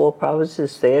of the 4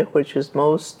 provinces there, which is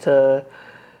most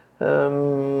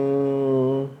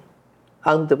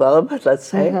undeveloped, let's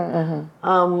say.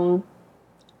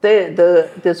 The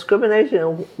discrimination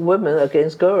of women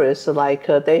against girls, like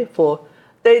they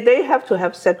have to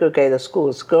have segregated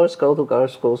schools. Girls go to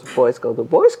girls' schools, boys go to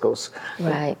boys' schools.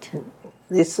 Right.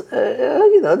 This,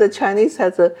 the Chinese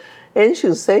has an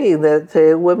ancient saying that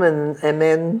women and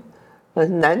men,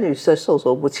 男女是授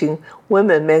受不亲,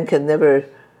 women and men can never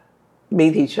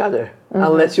meet each other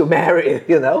unless you marry,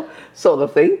 sort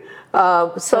of thing.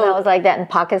 So that was like that in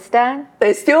Pakistan?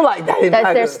 They still like that in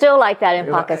Pakistan. They're still like that in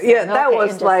Pakistan. Yeah, that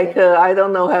was like, I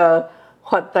don't know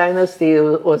what dynasty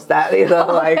was that, a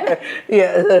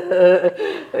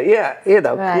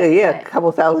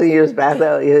couple thousand years back,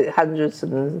 hundreds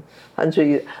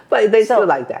years, but they still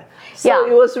like that. So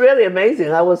it was really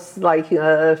amazing. I was like,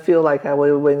 I feel like I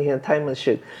was winning a time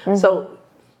machine. So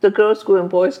the girls' school and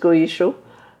boys' school issue,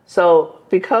 So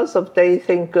because of they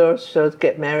think girls should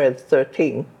get married at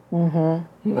 13, you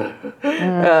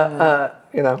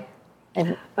know.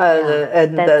 And,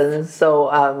 And then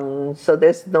so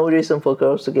there's no reason for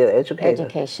girls to get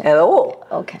educated at all.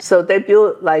 Okay. So they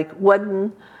built like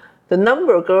the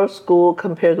number of girls' school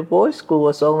compared to boys' school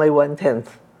was only 1/10.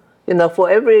 You know, for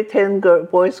every 10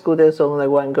 boys' school, there's only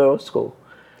one girls' school.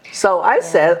 So I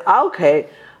said, okay,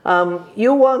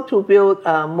 you want to build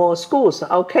more schools?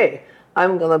 Okay,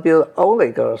 I'm gonna build only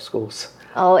girls' schools.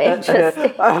 Oh,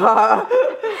 interesting.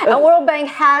 And World Bank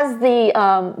has the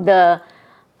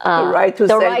right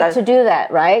to do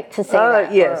that, right? To say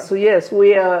that. Yes, yes.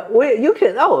 You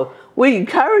can. We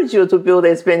encourage you to build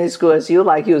as many schools as you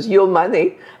like. Use your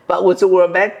money, but with the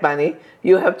World Bank money,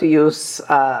 you have to use.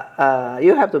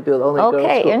 You have to build only girls' schools.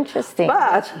 Okay, interesting.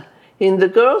 But in the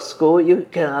girls' school, you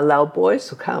can allow boys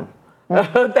to come.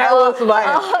 That was my.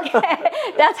 Okay,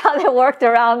 that's how they worked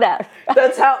around that.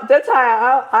 That's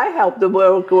how I helped them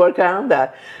work around that.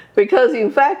 Because in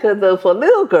fact, for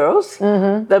little girls,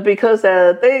 because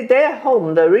they're at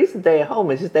home, the reason they're at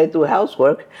home is they do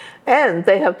housework, and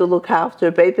they have to look after,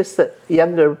 babysit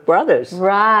younger brothers.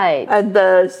 Right. And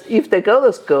if they go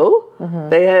to school,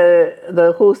 they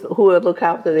have who will look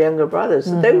after the younger brothers.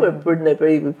 They will bring their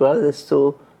baby brothers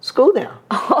to school now.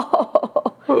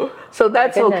 So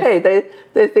that's okay.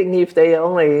 They think if they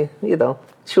only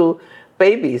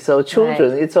babies or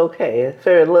children, it's okay. If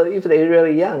they're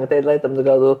really young, they let them to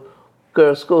go to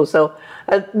girls' school. So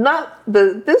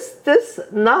this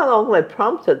not only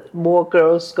prompted more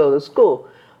girls go to school,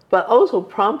 but also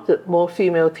prompted more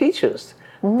female teachers.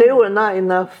 There were not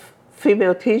enough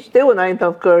female teachers. There were not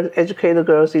enough educated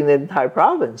girls in the entire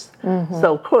province.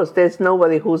 So of course, there's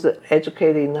nobody who's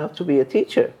educated enough to be a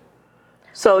teacher.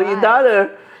 So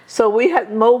So we had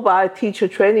mobile teacher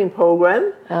training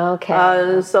program.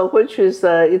 Okay. So which is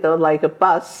like a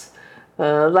bus, you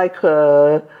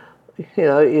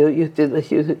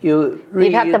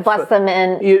have to bus them in.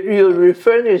 You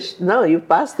refurnish. No, you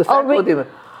bus the faculty.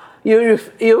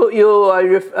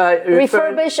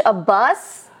 Refurbish a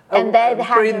bus and then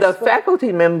bring the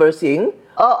faculty members in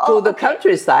to the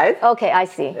countryside. Okay, I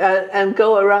see. And go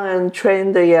around and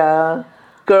train the.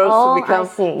 Girls to become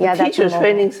teachers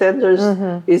training centers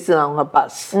is on a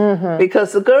bus because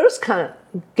the girls can't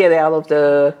get out of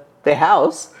the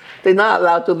house. They're not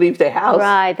allowed to leave their house.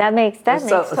 Right. That makes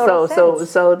total sense.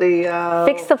 So the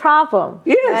fix the problem.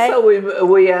 Yeah. Right? So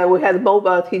we had a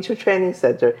mobile teacher training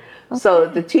center. Okay. So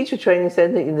the teacher training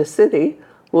center in the city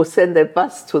will send their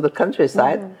bus to the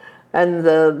countryside and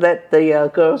let the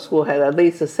girls who had at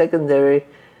least a secondary.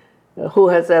 Who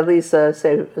has at least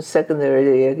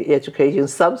secondary education,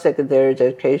 some secondary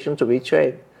education to be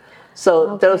trained.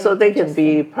 So they can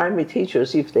be primary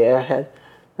teachers if they had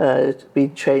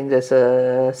been trained as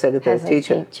a secondary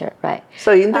teacher. Right.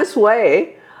 So in this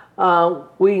way,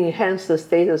 we enhance the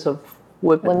status of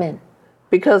women.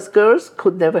 Because girls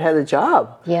could never have a job.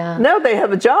 Yeah. Now they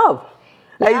have a job.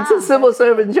 Yeah, it's a civil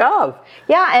servant job.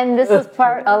 Yeah, and this is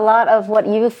a lot of what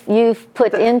you've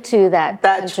put into that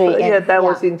country. That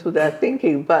was into that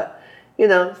thinking. But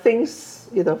things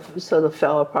sort of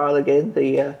fell apart again.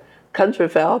 The country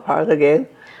fell apart again.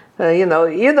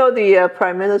 The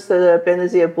Prime Minister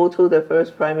Benazir Bhutto, the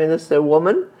first Prime Minister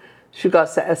woman, she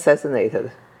got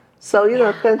assassinated. So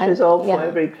countries all for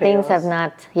every chaos. Things have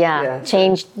not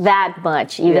changed that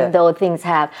much, even though things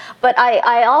have. But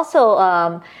I also.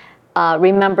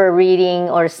 Remember reading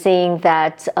or seeing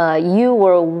that you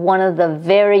were one of the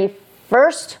very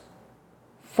first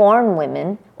foreign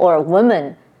women or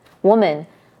woman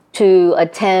to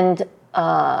attend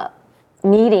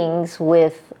meetings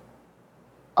with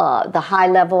the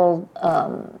high-level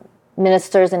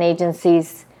ministers and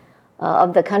agencies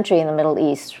of the country in the Middle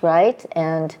East, right?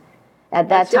 And at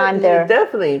that time, there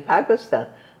definitely Pakistan,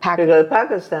 because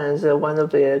Pakistan is one of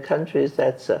the countries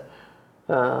that's.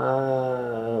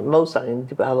 Most are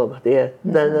undeveloped there.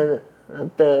 The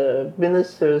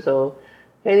ministers or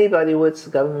anybody with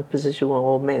government position were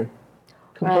all men,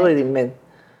 completely men.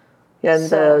 And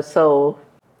so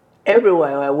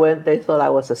everywhere I went, they thought I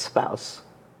was a spouse.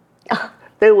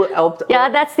 They would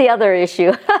that's the other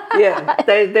issue.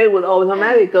 They would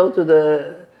automatically go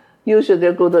to usually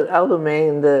they go to the elder man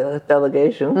in the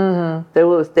delegation.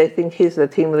 They think he's the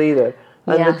team leader.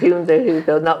 And the team, they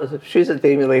go, no, she's a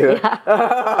team leader.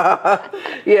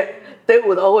 They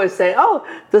would always say, oh,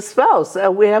 the spouse,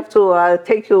 we have to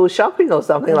take you shopping or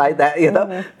something like that.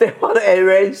 They want to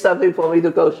arrange something for me to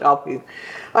go shopping.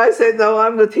 I said, no,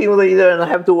 I'm the team leader and I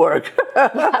have to work.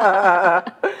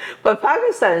 But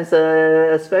Pakistan is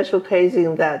a special case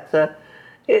in that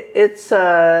it's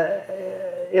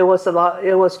it was a lot.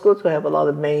 It was good to have a lot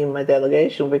of men in my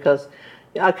delegation because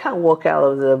I can't walk out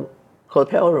of the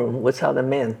hotel room without a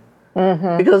man.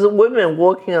 Because a woman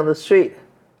walking on the street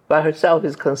by herself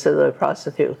is considered a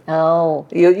prostitute. Oh.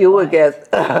 You would get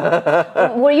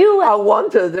Were you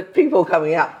unwanted people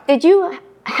coming out. Did you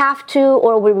have to,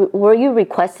 or were you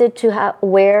requested to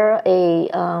wear a?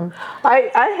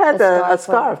 I had a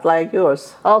scarf like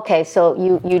yours. Okay, so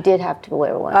you did have to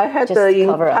wear one. I had just in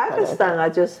cover up Pakistan. I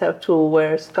just have to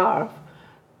wear a scarf,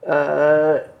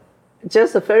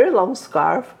 just a very long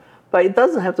scarf, but it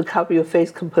doesn't have to cover your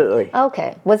face completely.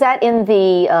 Okay, was that in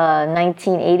the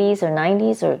 1980s or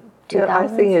 90s or 2000s? Yeah, I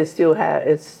think it's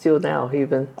still now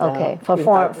even. Okay, for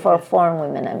foreign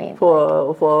women, I mean.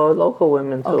 For local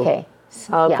women too. Okay.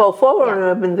 For foreign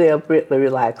women, they are really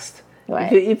relaxed.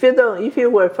 Right. If you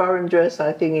wear foreign dress,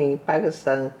 I think in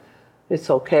Pakistan, it's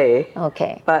okay.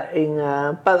 Okay. But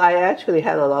I actually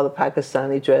had a lot of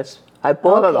Pakistani dress. I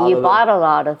bought a lot of them. You bought a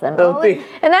lot of them.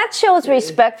 And that shows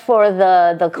respect for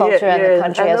the culture and the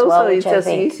country and as well. And also, it's just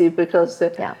easy because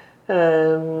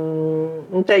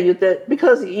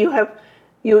because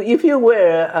if you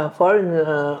wear a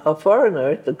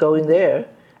foreigner to go in there,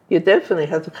 you definitely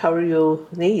have to cover your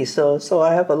knees. So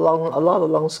I have a lot of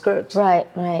long skirts. Right.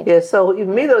 Yeah. So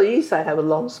in Middle East, I have a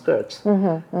long skirts.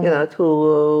 To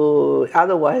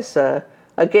otherwise,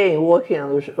 again, walking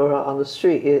on the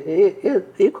street,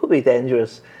 it could be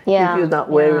dangerous. Yeah. If you're not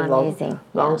wearing long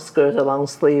skirts or long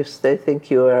sleeves, they think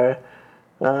you are.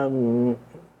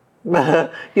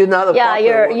 You're not a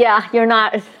you're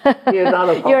not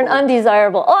you're an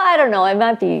undesirable. Oh, I don't know, I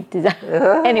might be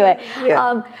desirable. Anyway,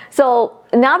 so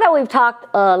now that we've talked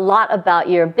a lot about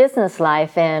your business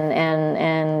life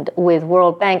and with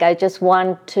World Bank, I just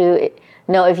want to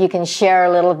know if you can share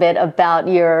a little bit about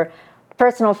your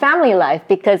personal family life,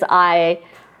 because I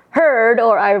heard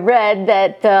or I read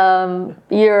that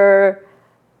your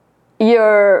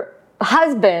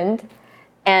husband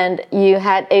and you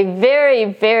had a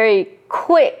very, very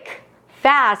quick,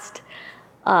 fast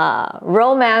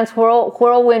romance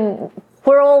whirlwind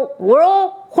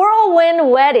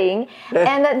wedding,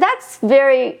 and that's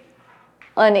very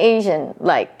un-Asian,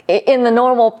 like in the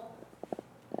normal,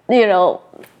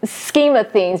 scheme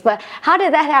of things. But how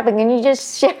did that happen? Can you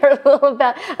just share a little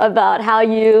about how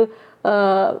you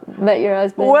met your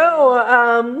husband? Well,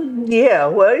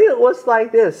 it was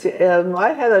like this.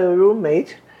 I had a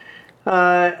roommate.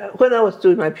 When I was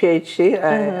doing my PhD,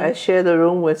 I shared a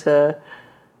room with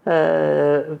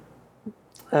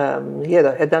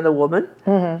another woman.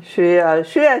 She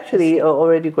actually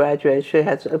already graduated. She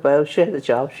had a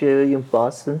job. She lived in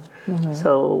Boston.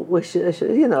 So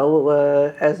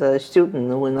as a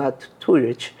student, we're not too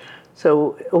rich.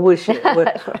 So we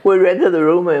rented a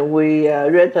room, and we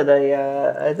rented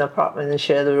an apartment and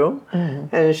shared a room.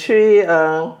 And she.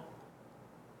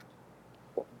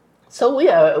 So we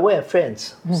are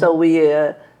friends. So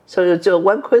so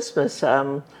one Christmas,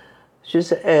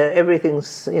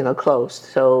 everything's closed.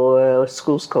 So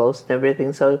school's closed and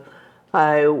everything. So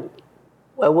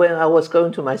when I was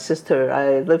going to my sister,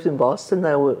 I lived in Boston.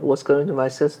 I was going to my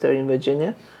sister in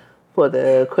Virginia for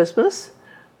the Christmas,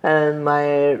 and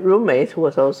my roommate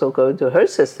was also going to her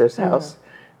sister's house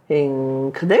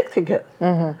in Connecticut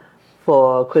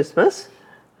for Christmas.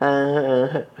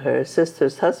 Her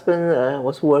sister's husband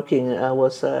was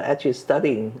actually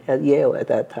studying at Yale at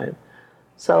that time.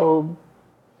 So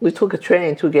we took a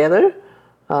train together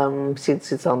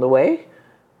since it's on the way.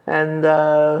 And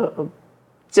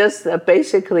just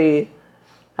basically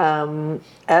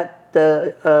at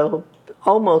the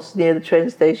almost near the train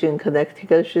station in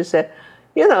Connecticut, she said,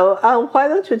 why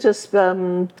don't you just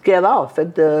get off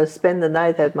and spend the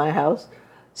night at my house,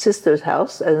 sister's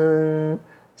house, and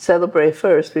celebrate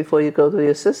first before you go to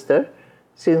your sister,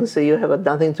 since you have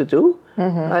nothing to do.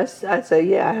 I say,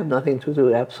 yeah, I have nothing to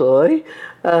do, absolutely.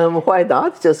 Why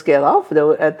not? Just get off.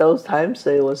 At those times,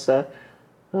 it was,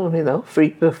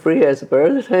 free as a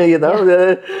bird, Even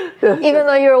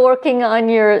though you were working on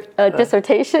your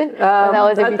dissertation? That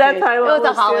was at that time, it was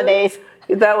the holidays.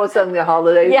 That was on the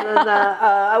holidays. Yeah. And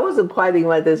I wasn't quite in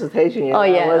my dissertation yet. Oh,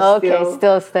 yeah. I was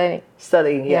still studying.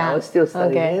 Studying, yeah. I was still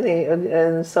studying. Okay.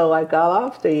 And so I got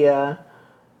off I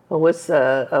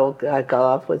got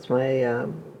off with my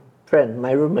friend,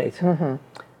 my roommate.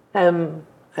 And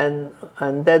then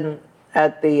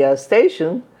at the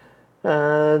station,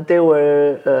 there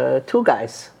were two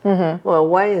guys. Well,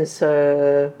 one is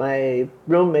my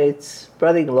roommate's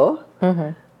brother-in-law,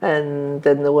 and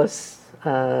then there was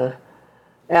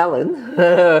Alan.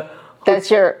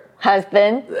 That's your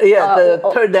husband? Yeah,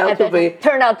 turned out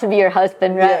to be your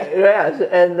husband, right? Yeah,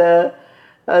 and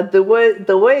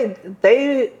the way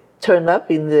turned up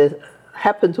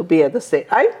happened to be at the station.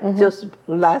 I just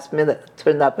last minute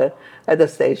turned up at the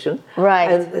station.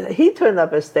 Right. And he turned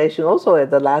up at the station also at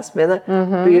the last minute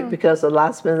because of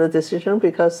last minute decision,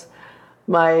 because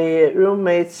my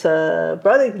roommate's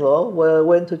brother-in-law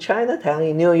went to Chinatown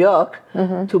in New York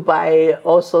to buy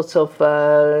all sorts of,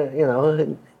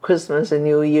 Christmas and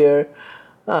New Year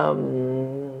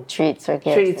treats or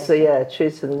gifts.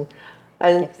 Treats.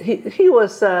 And he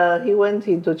went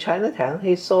into Chinatown.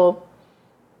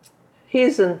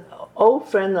 He's an old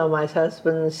friend of my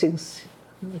husband since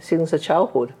the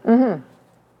childhood. And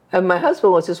my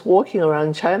husband was just walking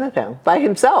around Chinatown by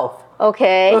himself.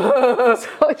 Okay.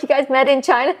 So you guys met in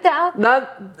Chinatown? My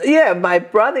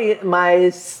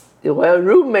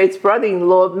roommate's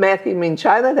brother-in-law met him in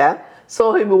Chinatown,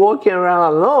 saw him walking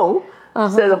around alone,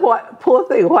 said, poor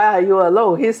thing, why are you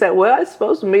alone? He said, well, I'm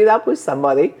supposed to meet up with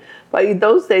somebody. But in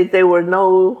those days, there were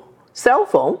no cell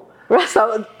phone. Right.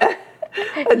 So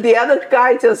and the other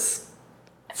guy just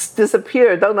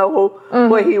disappeared. Don't know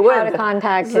where he went. How to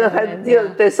contact him.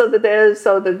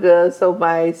 So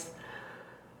my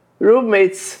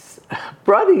roommate's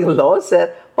brother-in-law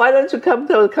said, why don't you come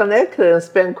to Connecticut and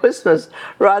spend Christmas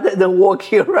rather than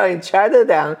walking around in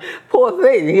Chinatown? Poor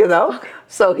thing,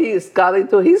 So he got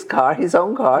into his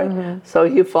own car. So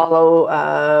he followed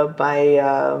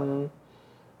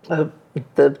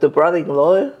the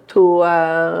brother-in-law to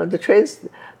the trains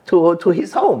to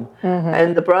his home.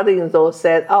 And the brother-in-law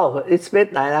said, oh, it's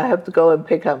midnight. I have to go and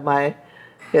pick up my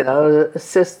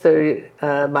sister,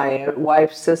 my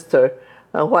wife's sister.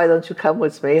 Why don't you come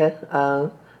with me?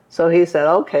 So he said,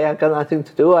 okay, I got nothing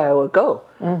to do. I will go.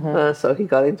 So he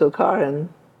got into a car, and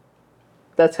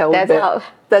that's how we met.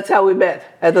 That's how we met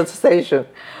at the station.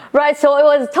 Right, so it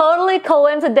was totally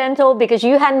coincidental because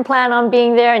you hadn't planned on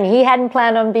being there and he hadn't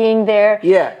planned on being there.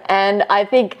 Yeah. And I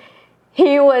think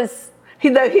he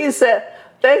said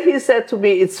to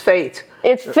me, it's fate.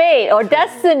 It's fate or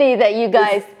destiny that you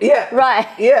guys... Right.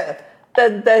 Yeah.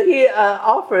 Then he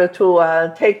offered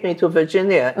to take me to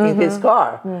Virginia in his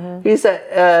car. He said,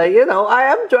 I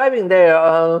am driving there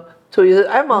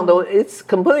it's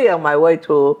completely on my way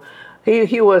to...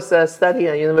 He was studying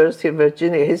at University of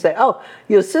Virginia. He said, oh,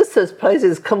 your sister's place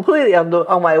is completely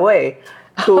on my way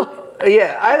to...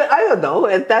 I don't know.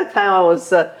 At that time, I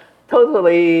was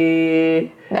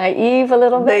totally... Naive a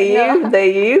little bit?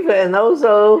 Naive, and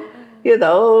also... he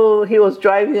was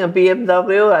driving a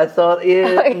BMW. I thought, he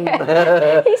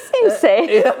seems safe.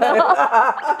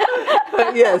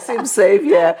 Yeah, seems safe,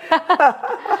 yeah.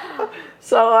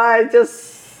 So I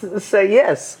just say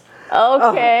yes.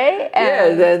 Okay.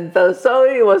 So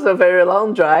it was a very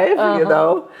long drive,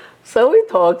 So we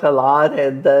talked a lot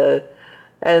and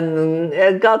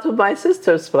got to my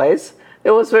sister's place.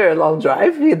 It was a very long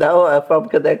drive, from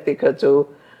Connecticut to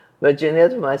Virginia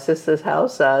to my sister's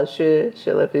house. She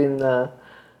lived in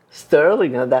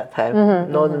Sterling at that time,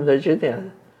 Northern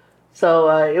Virginia. So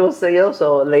it was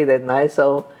also late at night.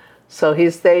 So he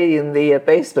stayed in the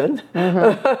basement,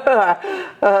 and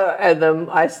then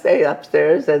I stayed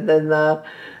upstairs. And then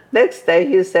next day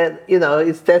he said,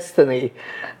 it's destiny.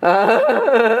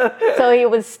 So he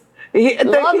was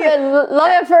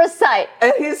love at first sight.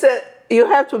 And he said, you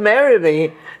have to marry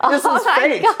me. This is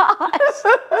fate.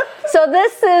 So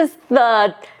this is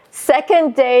the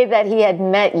second day that he had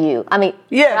met you. I mean,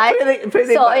 right?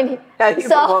 pretty much. He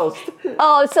proposed.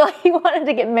 Oh, so he wanted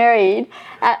to get married.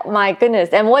 My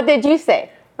goodness. And what did you say?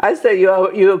 I said,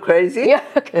 you're crazy. You're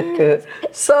crazy.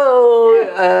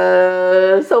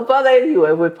 But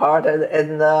anyway, we parted,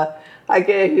 and I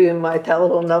gave him my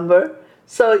telephone number.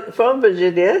 So from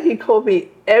Virginia, he called me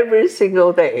every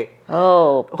single day.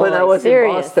 Oh, boy, when I was in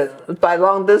Boston by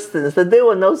long distance. And there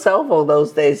were no cell phone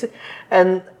those days,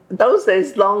 and those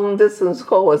days long distance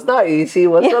call was not easy. It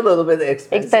was a little bit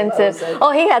expensive.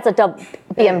 Oh, he has a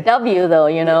BMW though.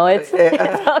 It's okay.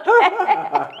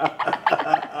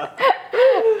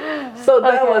 So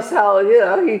that was how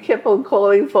he kept on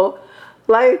calling for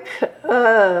like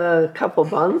a couple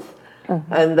months,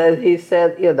 and then he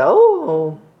said,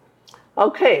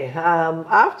 okay,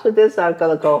 after this, I'm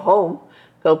going to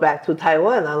go back to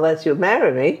Taiwan unless you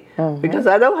marry me, because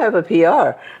I don't have a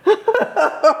PR.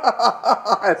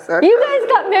 You guys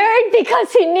got married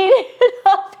because he needed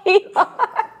a PR.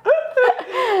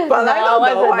 But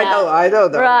I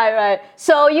don't know. Right.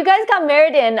 So you guys got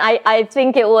married in, I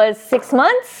think it was 6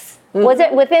 months? Was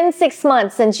it within 6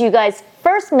 months since you guys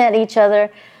first met each other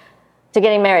to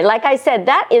getting married? Like I said,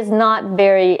 that is not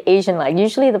very Asian-like.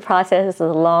 Usually the process is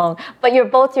long, but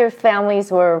both your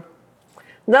families were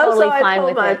totally fine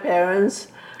with it. So I told my parents,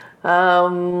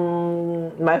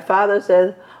 my father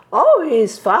said, oh,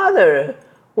 his father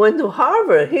went to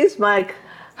Harvard. He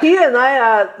and I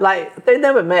are like, they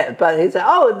never met, but he said,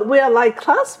 oh, we are like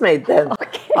classmates then.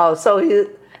 Okay. Oh, so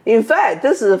in fact,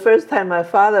 this is the first time my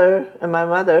father and my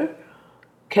mother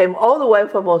came all the way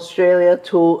from Australia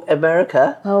to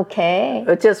America. Okay.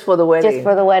 Just for the wedding. Just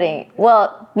for the wedding.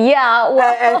 Well, yeah.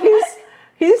 Well. And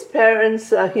his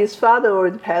parents, his father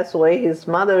already passed away. His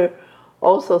mother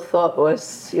also thought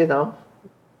was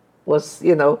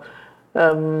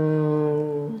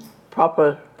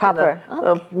proper.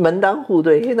门当户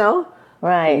对,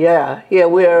 Right. Yeah,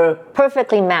 we're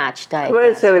perfectly matched, I guess,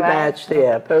 perfectly right? matched.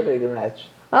 Yeah, perfectly matched.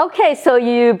 Okay, so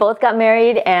you both got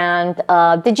married, and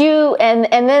did you? And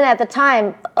then at the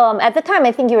time,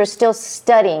 I think you were still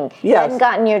studying. Yes. You hadn't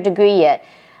gotten your degree yet.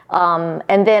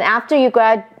 And then after you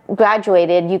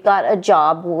graduated, you got a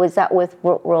job. Was that with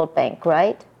World Bank,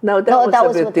 right? No, that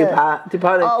was with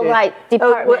Department. Oh, right,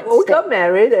 Department. We got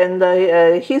married, and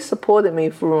he supported me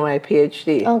through my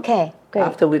PhD. Okay, great.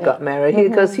 After we got married,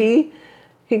 because he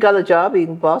got a job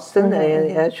in Boston,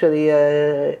 and actually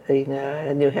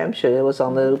in New Hampshire. It was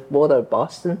on the border of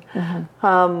Boston.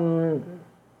 And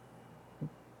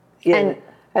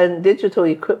digital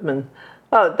equipment.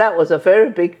 Oh, that was a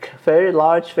very big, very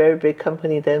large, very big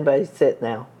company then, but it's dead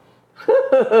now.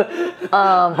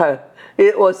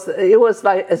 It was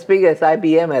like as big as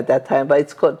IBM at that time, but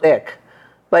it's called DEC.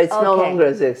 But it's no longer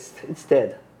exists. It's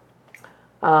dead.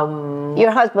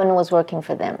 Your husband was working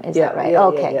for them, is that right?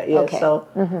 Okay.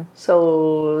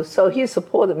 So he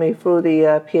supported me through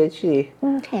the PhD.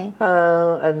 Okay.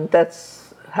 And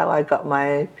that's how I got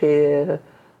my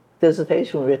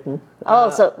dissertation written.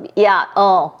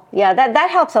 That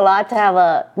helps a lot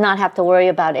to not have to worry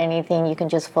about anything. You can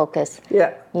just focus.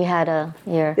 Yeah. You had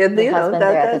your husband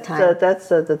there at the time. That's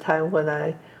the time when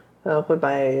I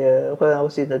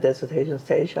was in the dissertation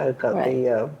stage. I got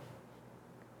the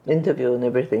interview and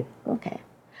everything. Okay.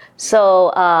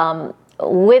 So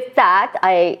with that,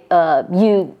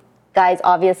 you guys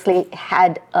obviously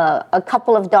had a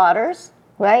couple of daughters,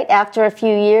 right? After a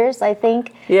few years, I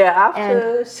think. Yeah,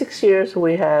 after 6 years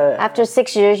we had. After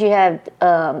 6 years, you had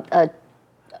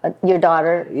your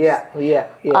daughter. Yeah.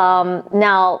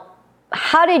 Now,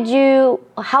 how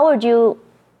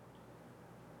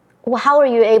were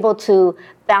you able to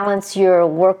balance your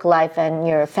work life and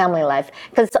your family life?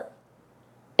 Because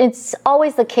it's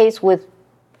always the case with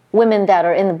women that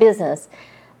are in the business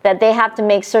that they have to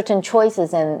make certain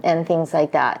choices and things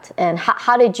like that. And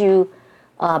how did you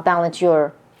balance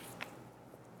your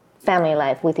family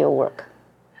life with your work?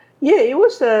 Yeah, it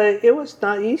was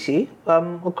not easy.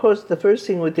 Of course, the first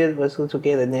thing we did was to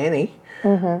get a nanny.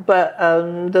 But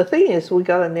the thing is, we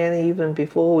got a nanny even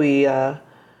before we had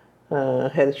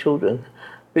children,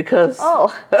 because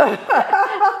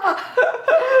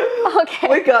okay.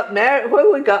 we got married.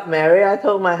 When we got married, I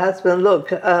told my husband,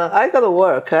 "Look, I gotta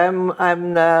work. I'm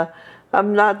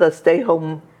not a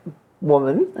stay-home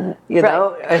woman, you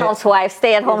know, housewife,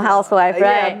 stay-at-home housewife, right?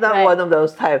 Yeah, I'm not one of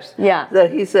those types." Yeah.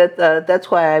 He said,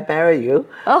 "That's why I marry you.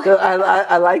 Oh. So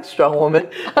I like strong women.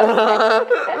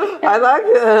 I like,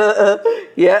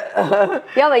 yeah."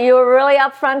 Yeah, but you were really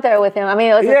upfront there with him. I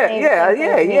mean, it was the same thing.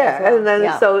 Well. And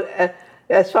then so,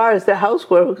 as far as the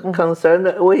housework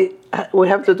concerned, we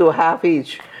have to do half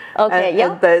each. Okay.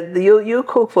 And you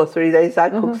cook for 3 days, I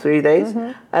cook 3 days,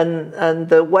 and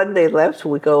the 1 day left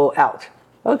we go out.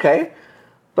 Okay,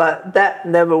 but that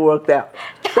never worked out.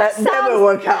 Never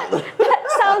worked out. That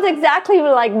sounds exactly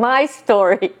like my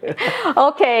story.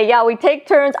 Okay, yeah, we take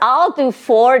turns. I'll do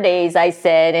 4 days, I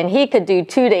said, and he could do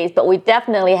 2 days, but we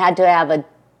definitely had to have a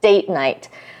date night.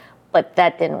 But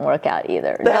that didn't work out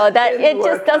either. It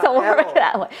just doesn't work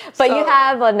that way. But you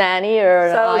have a nanny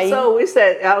or so we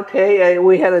said, okay,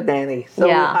 we had a nanny. So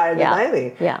we hired a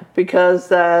nanny. Yeah.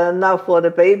 Because not for the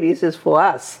babies, it's for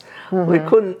us. We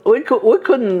couldn't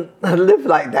live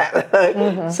like that.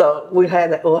 So we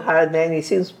hired a nanny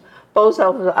since both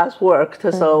of us worked.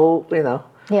 So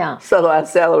so our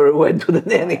salary went to the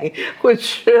nanny,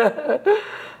 which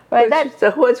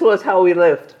was how we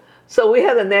lived. So we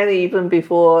had a nanny even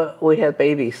before we had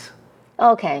babies.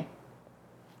 Okay,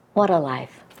 what a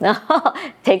life!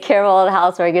 Take care of all the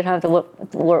housework. You don't have to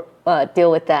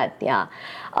deal with that. Yeah.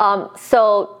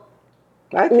 So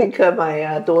I think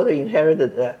my daughter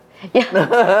inherited that. Yeah. So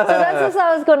that's what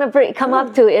I was going to come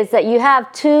up to, is that you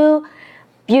have two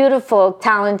beautiful,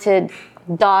 talented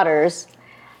daughters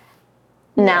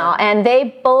now, and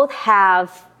they both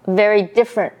have very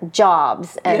different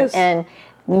jobs and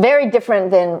very different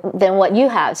than what you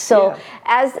have. So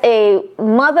as a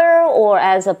mother or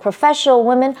as a professional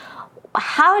woman,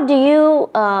 how do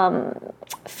you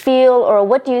feel, or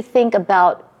what do you think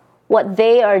about what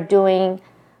they are doing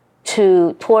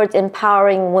towards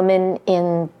empowering women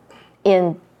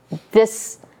in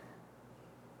this,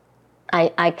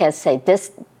 I guess say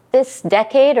this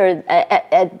decade or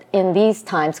in these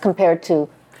times compared to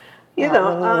when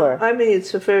you were? I mean,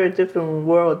 it's a very different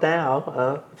world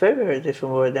now. Very, very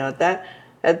different world now.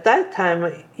 At that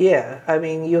time, yeah, I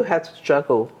mean, you had to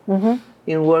struggle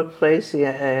in workplace,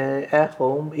 at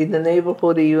home, in the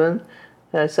neighborhood even.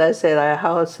 As I said,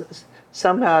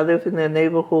 somehow I lived in a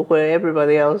neighborhood where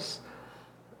everybody else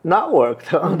not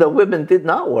worked. The women did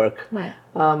not work. Right.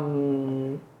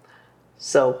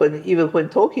 So even when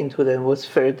talking to them was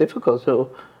very difficult to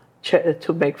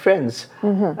make friends.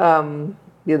 And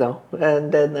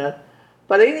then,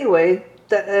 but anyway,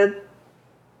 that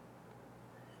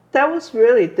was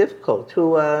really difficult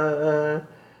to.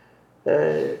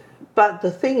 But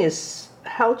the thing is,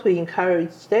 how to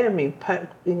encourage them.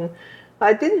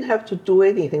 I didn't have to do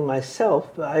anything myself.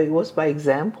 It was by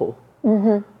example.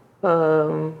 Well,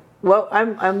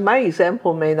 my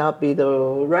example may not be the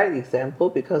right example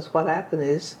because what happened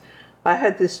is, I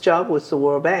had this job with the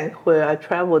World Bank where I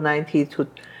traveled 90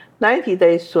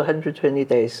 days to 120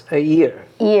 days a year.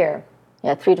 Yeah,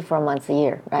 3 to 4 months a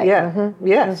year, right? Yeah,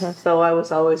 yes. So I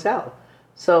was always out.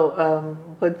 So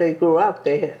when they grew up,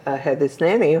 I had this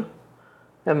nanny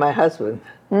and my husband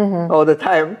all the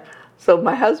time. So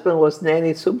my husband was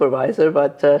nanny supervisor,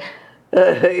 but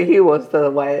he was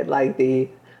the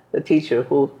teacher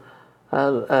who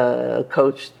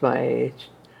coached my.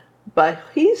 But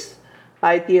his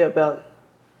idea about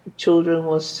children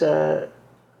was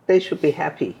they should be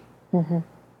happy.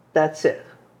 That's it.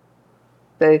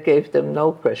 They gave them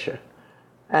no pressure,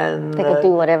 and they could do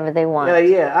whatever they want. I'm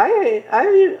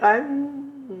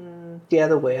the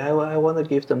other way. I want to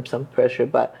give them some pressure,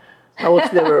 but I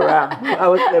was never around. I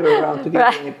was never around to give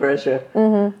any pressure.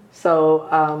 So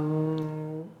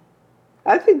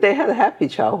I think they had a happy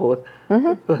childhood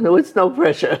with no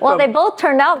pressure. Well, they both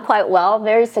turned out quite well,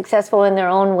 very successful in their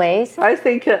own ways. I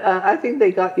think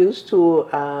they got used to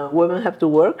women have to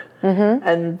work,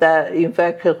 and that in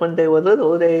fact when they were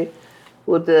little, they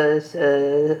would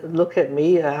look at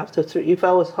me after if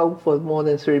I was home for more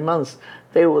than 3 months,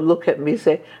 they would look at me and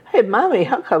say, "Hey, mommy,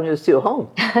 how come you're still home?"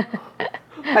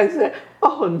 I said,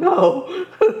 "Oh no,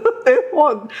 they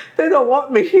don't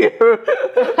want me here."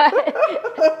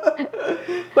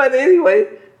 But anyway,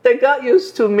 they got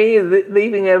used to me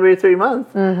leaving every 3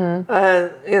 months, and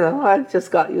I just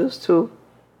got used to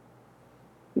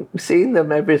seeing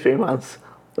them every 3 months.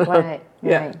 Right.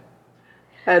 Yeah. Right.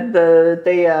 And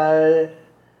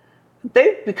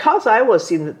they because I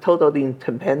was totally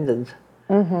independent,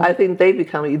 I think they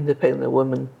become independent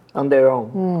women on their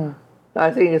own.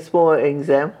 I think it's more an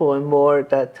example and more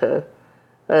that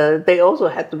they also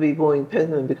had to be more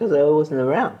independent because I wasn't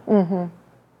around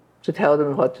to tell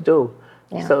them what to do.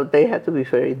 Yeah. So they had to be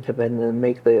very independent and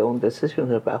make their own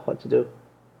decisions about what to do.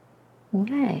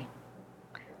 Okay.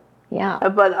 Yeah.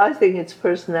 But I think it's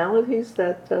personalities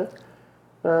that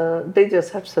they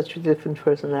just have such different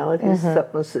personalities.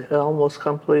 That was almost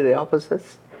completely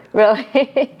opposites. Really?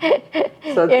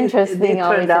 So interesting. It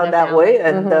turned out that way,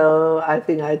 and I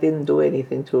think I didn't do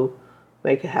anything to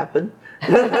make it happen.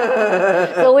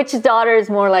 So which daughter is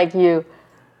more like you?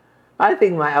 I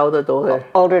think my elder daughter.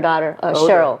 Older daughter,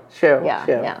 Cheryl. Cheryl.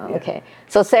 Yeah. Okay.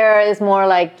 So Sarah is more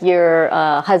like your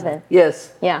husband.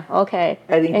 Yes. Yeah. Okay.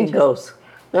 Anything goes.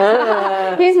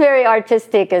 He's very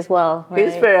artistic as well. Right?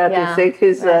 He's very artistic.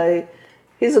 Yeah.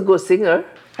 He's a good singer.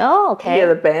 Oh, okay. He had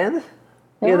a band.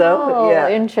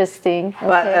 Interesting. Okay.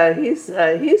 But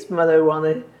his mother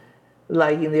wanted,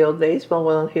 like in the old days,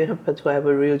 wanted him to have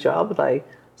a real job.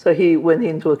 So he went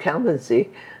into accountancy.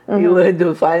 He went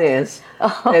into finance,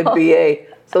 MBA.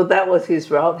 So that was his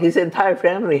route. His entire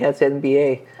family has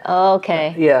MBA. Oh,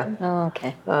 okay. Yeah. Oh,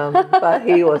 okay. But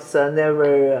he was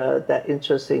never that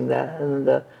interested in that,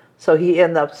 and so he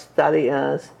ended up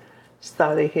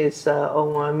starting his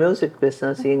own music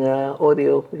business in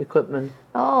audio equipment.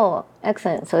 Oh,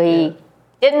 excellent. So he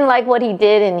didn't like what he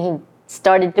did, and he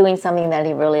started doing something that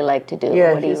he really liked to do.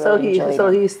 Yeah, he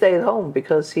stayed home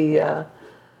because he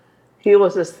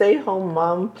was a stay-home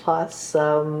mom plus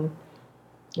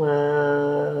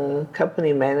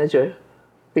company manager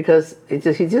because he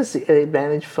just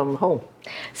managed from home.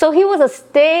 So he was a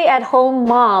stay-at-home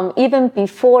mom even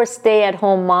before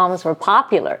stay-at-home moms were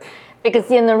popular, because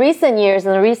in the recent years,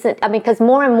 because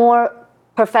more and more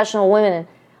professional women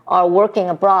are working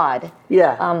abroad,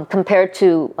 compared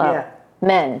to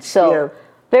men. So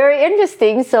very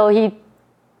interesting. So you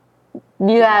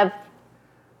have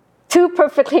two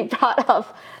perfectly brought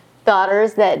up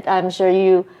daughters that I'm sure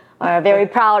you are very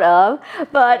proud of.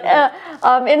 But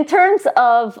in terms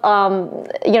of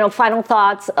final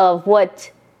thoughts of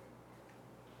what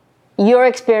your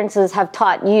experiences have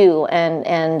taught you,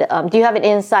 and do you have any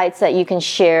insights that you can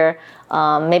share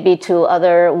maybe to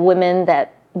other women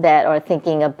that are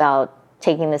thinking about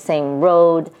taking the same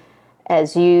road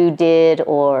as you did,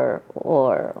 or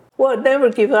well, never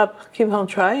give up, keep on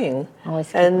trying,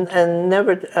 and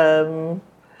never.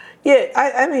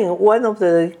 I mean, one of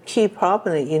the key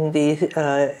problems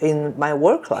in my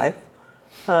work life,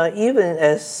 even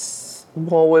as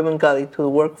more women got into the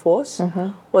workforce,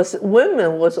 was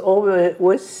women was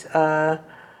always.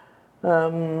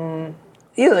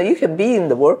 You can be in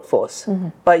the workforce,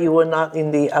 but you were not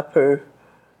in the upper.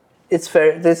 It's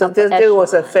very. There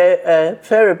was a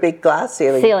very big glass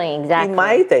ceiling. Exactly. In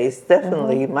my days,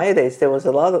 definitely. In my days, there was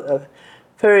a lot of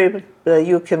very.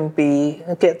 You can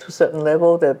get to a certain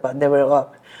level, but never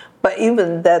up. But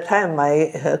even that time,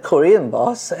 my Korean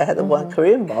boss, I had one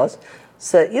Korean boss,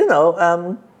 said,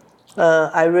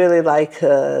 I really like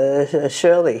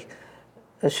Shirley.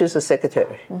 She's a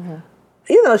secretary.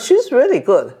 She's really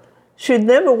good. She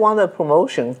never wanted a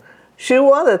promotion. She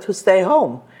wanted to stay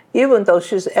home. Even though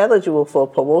she's eligible for a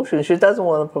promotion, she doesn't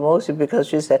want a promotion because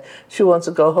she said she wants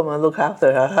to go home and look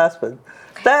after her husband.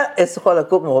 That is what a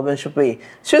good woman should be.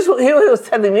 He was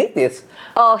telling me this.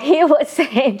 Oh, he was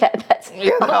saying that. That's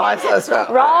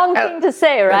wrong thing to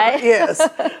say, right? Yes.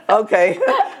 Okay.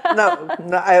 No,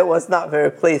 I was not very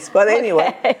pleased. But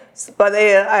anyway, but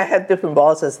I had different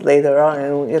bosses later on,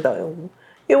 and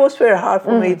it was very hard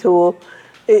for me to.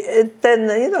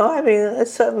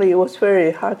 Certainly it was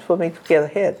very hard for me to get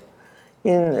ahead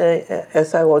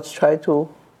as I was trying to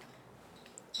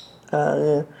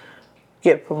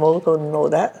get promoted and all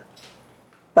that.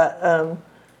 But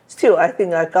still, I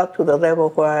think I got to the level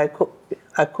where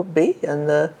I could be,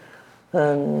 and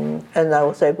I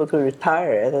was able to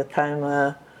retire at a time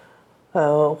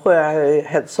where I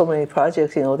had so many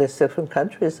projects in all these different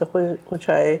countries, which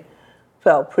I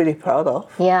felt pretty proud of.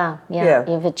 Yeah.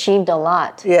 You've achieved a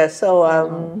lot. Yeah, so,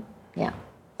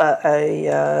 but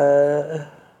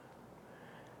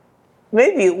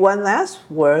maybe one last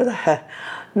word.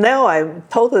 Now I'm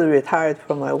totally retired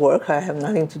from my work. I have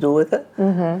nothing to do with it.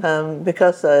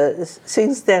 Because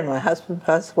since then my husband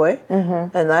passed away,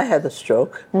 and I had a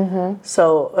stroke.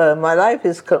 So my life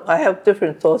I have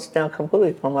different thoughts now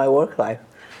completely from my work life.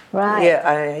 Right.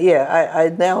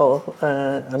 I'm now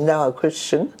a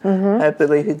Christian. I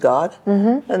believe in God,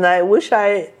 and I wish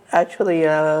I actually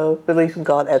believed in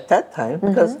God at that time,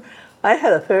 because I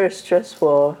had a very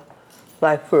stressful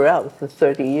life throughout the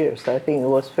 30 years. I think it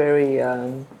was very.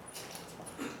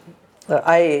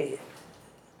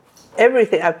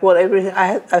 Everything I bought, everything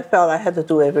I felt I had to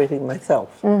do everything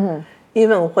myself.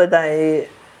 Even when I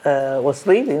was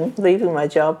leaving my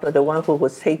job, the one who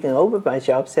was taking over my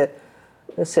job said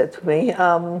to me,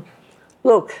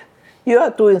 look, you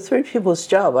are doing 3 people's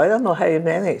job. I don't know how you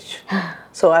manage.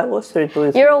 So I was doing.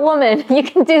 You're a woman. You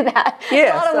can do that.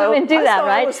 Yes, a lot of women do that,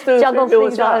 right? Juggle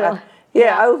things all.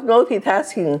 Yeah, I was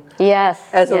multitasking. Yes.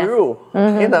 As a rule,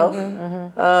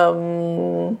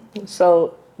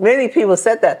 So many people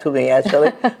said that to me,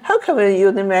 actually. How come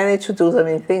you manage to do so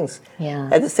many things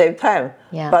at the same time?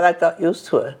 But I got used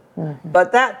to it.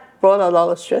 But that brought a lot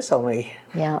of stress on me.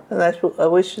 And I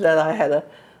wish that I had a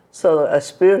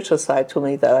spiritual side to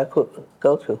me that I could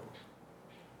go to.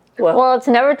 Well, it's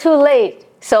never too late.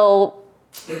 So,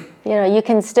 you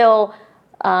can still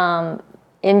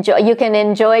enjoy. You can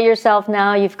enjoy yourself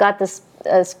now. You've got this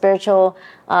spiritual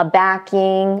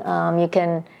backing. You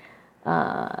can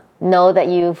know that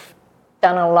you've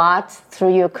done a lot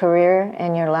through your career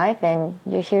and your life, and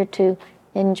you're here to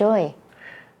enjoy.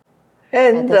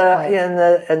 And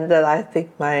that I think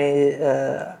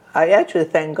I actually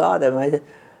thank God that my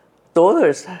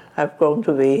daughters have grown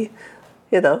to be,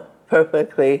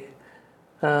 perfectly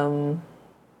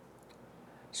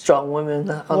strong women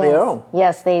on their own.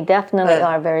 Yes, they definitely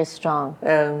are very strong.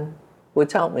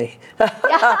 Without me.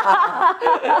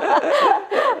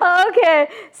 Okay,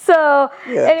 so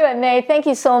anyway, May, thank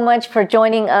you so much for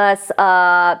joining us.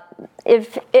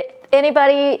 If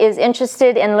anybody is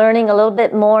interested in learning a little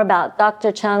bit more about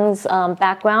Dr. Chang's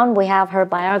background, we have her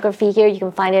biography here. You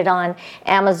can find it on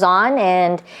Amazon,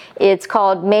 and it's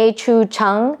called May Chu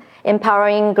Chang,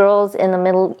 Empowering Girls in the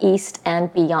Middle East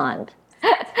and Beyond.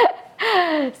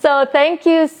 So thank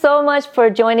you so much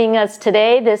for joining us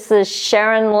today. This is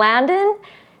Sharon Landon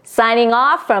signing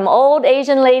off from Old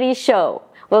Asian Lady Show.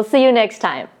 We'll see you next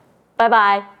time.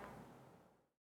 Bye-bye.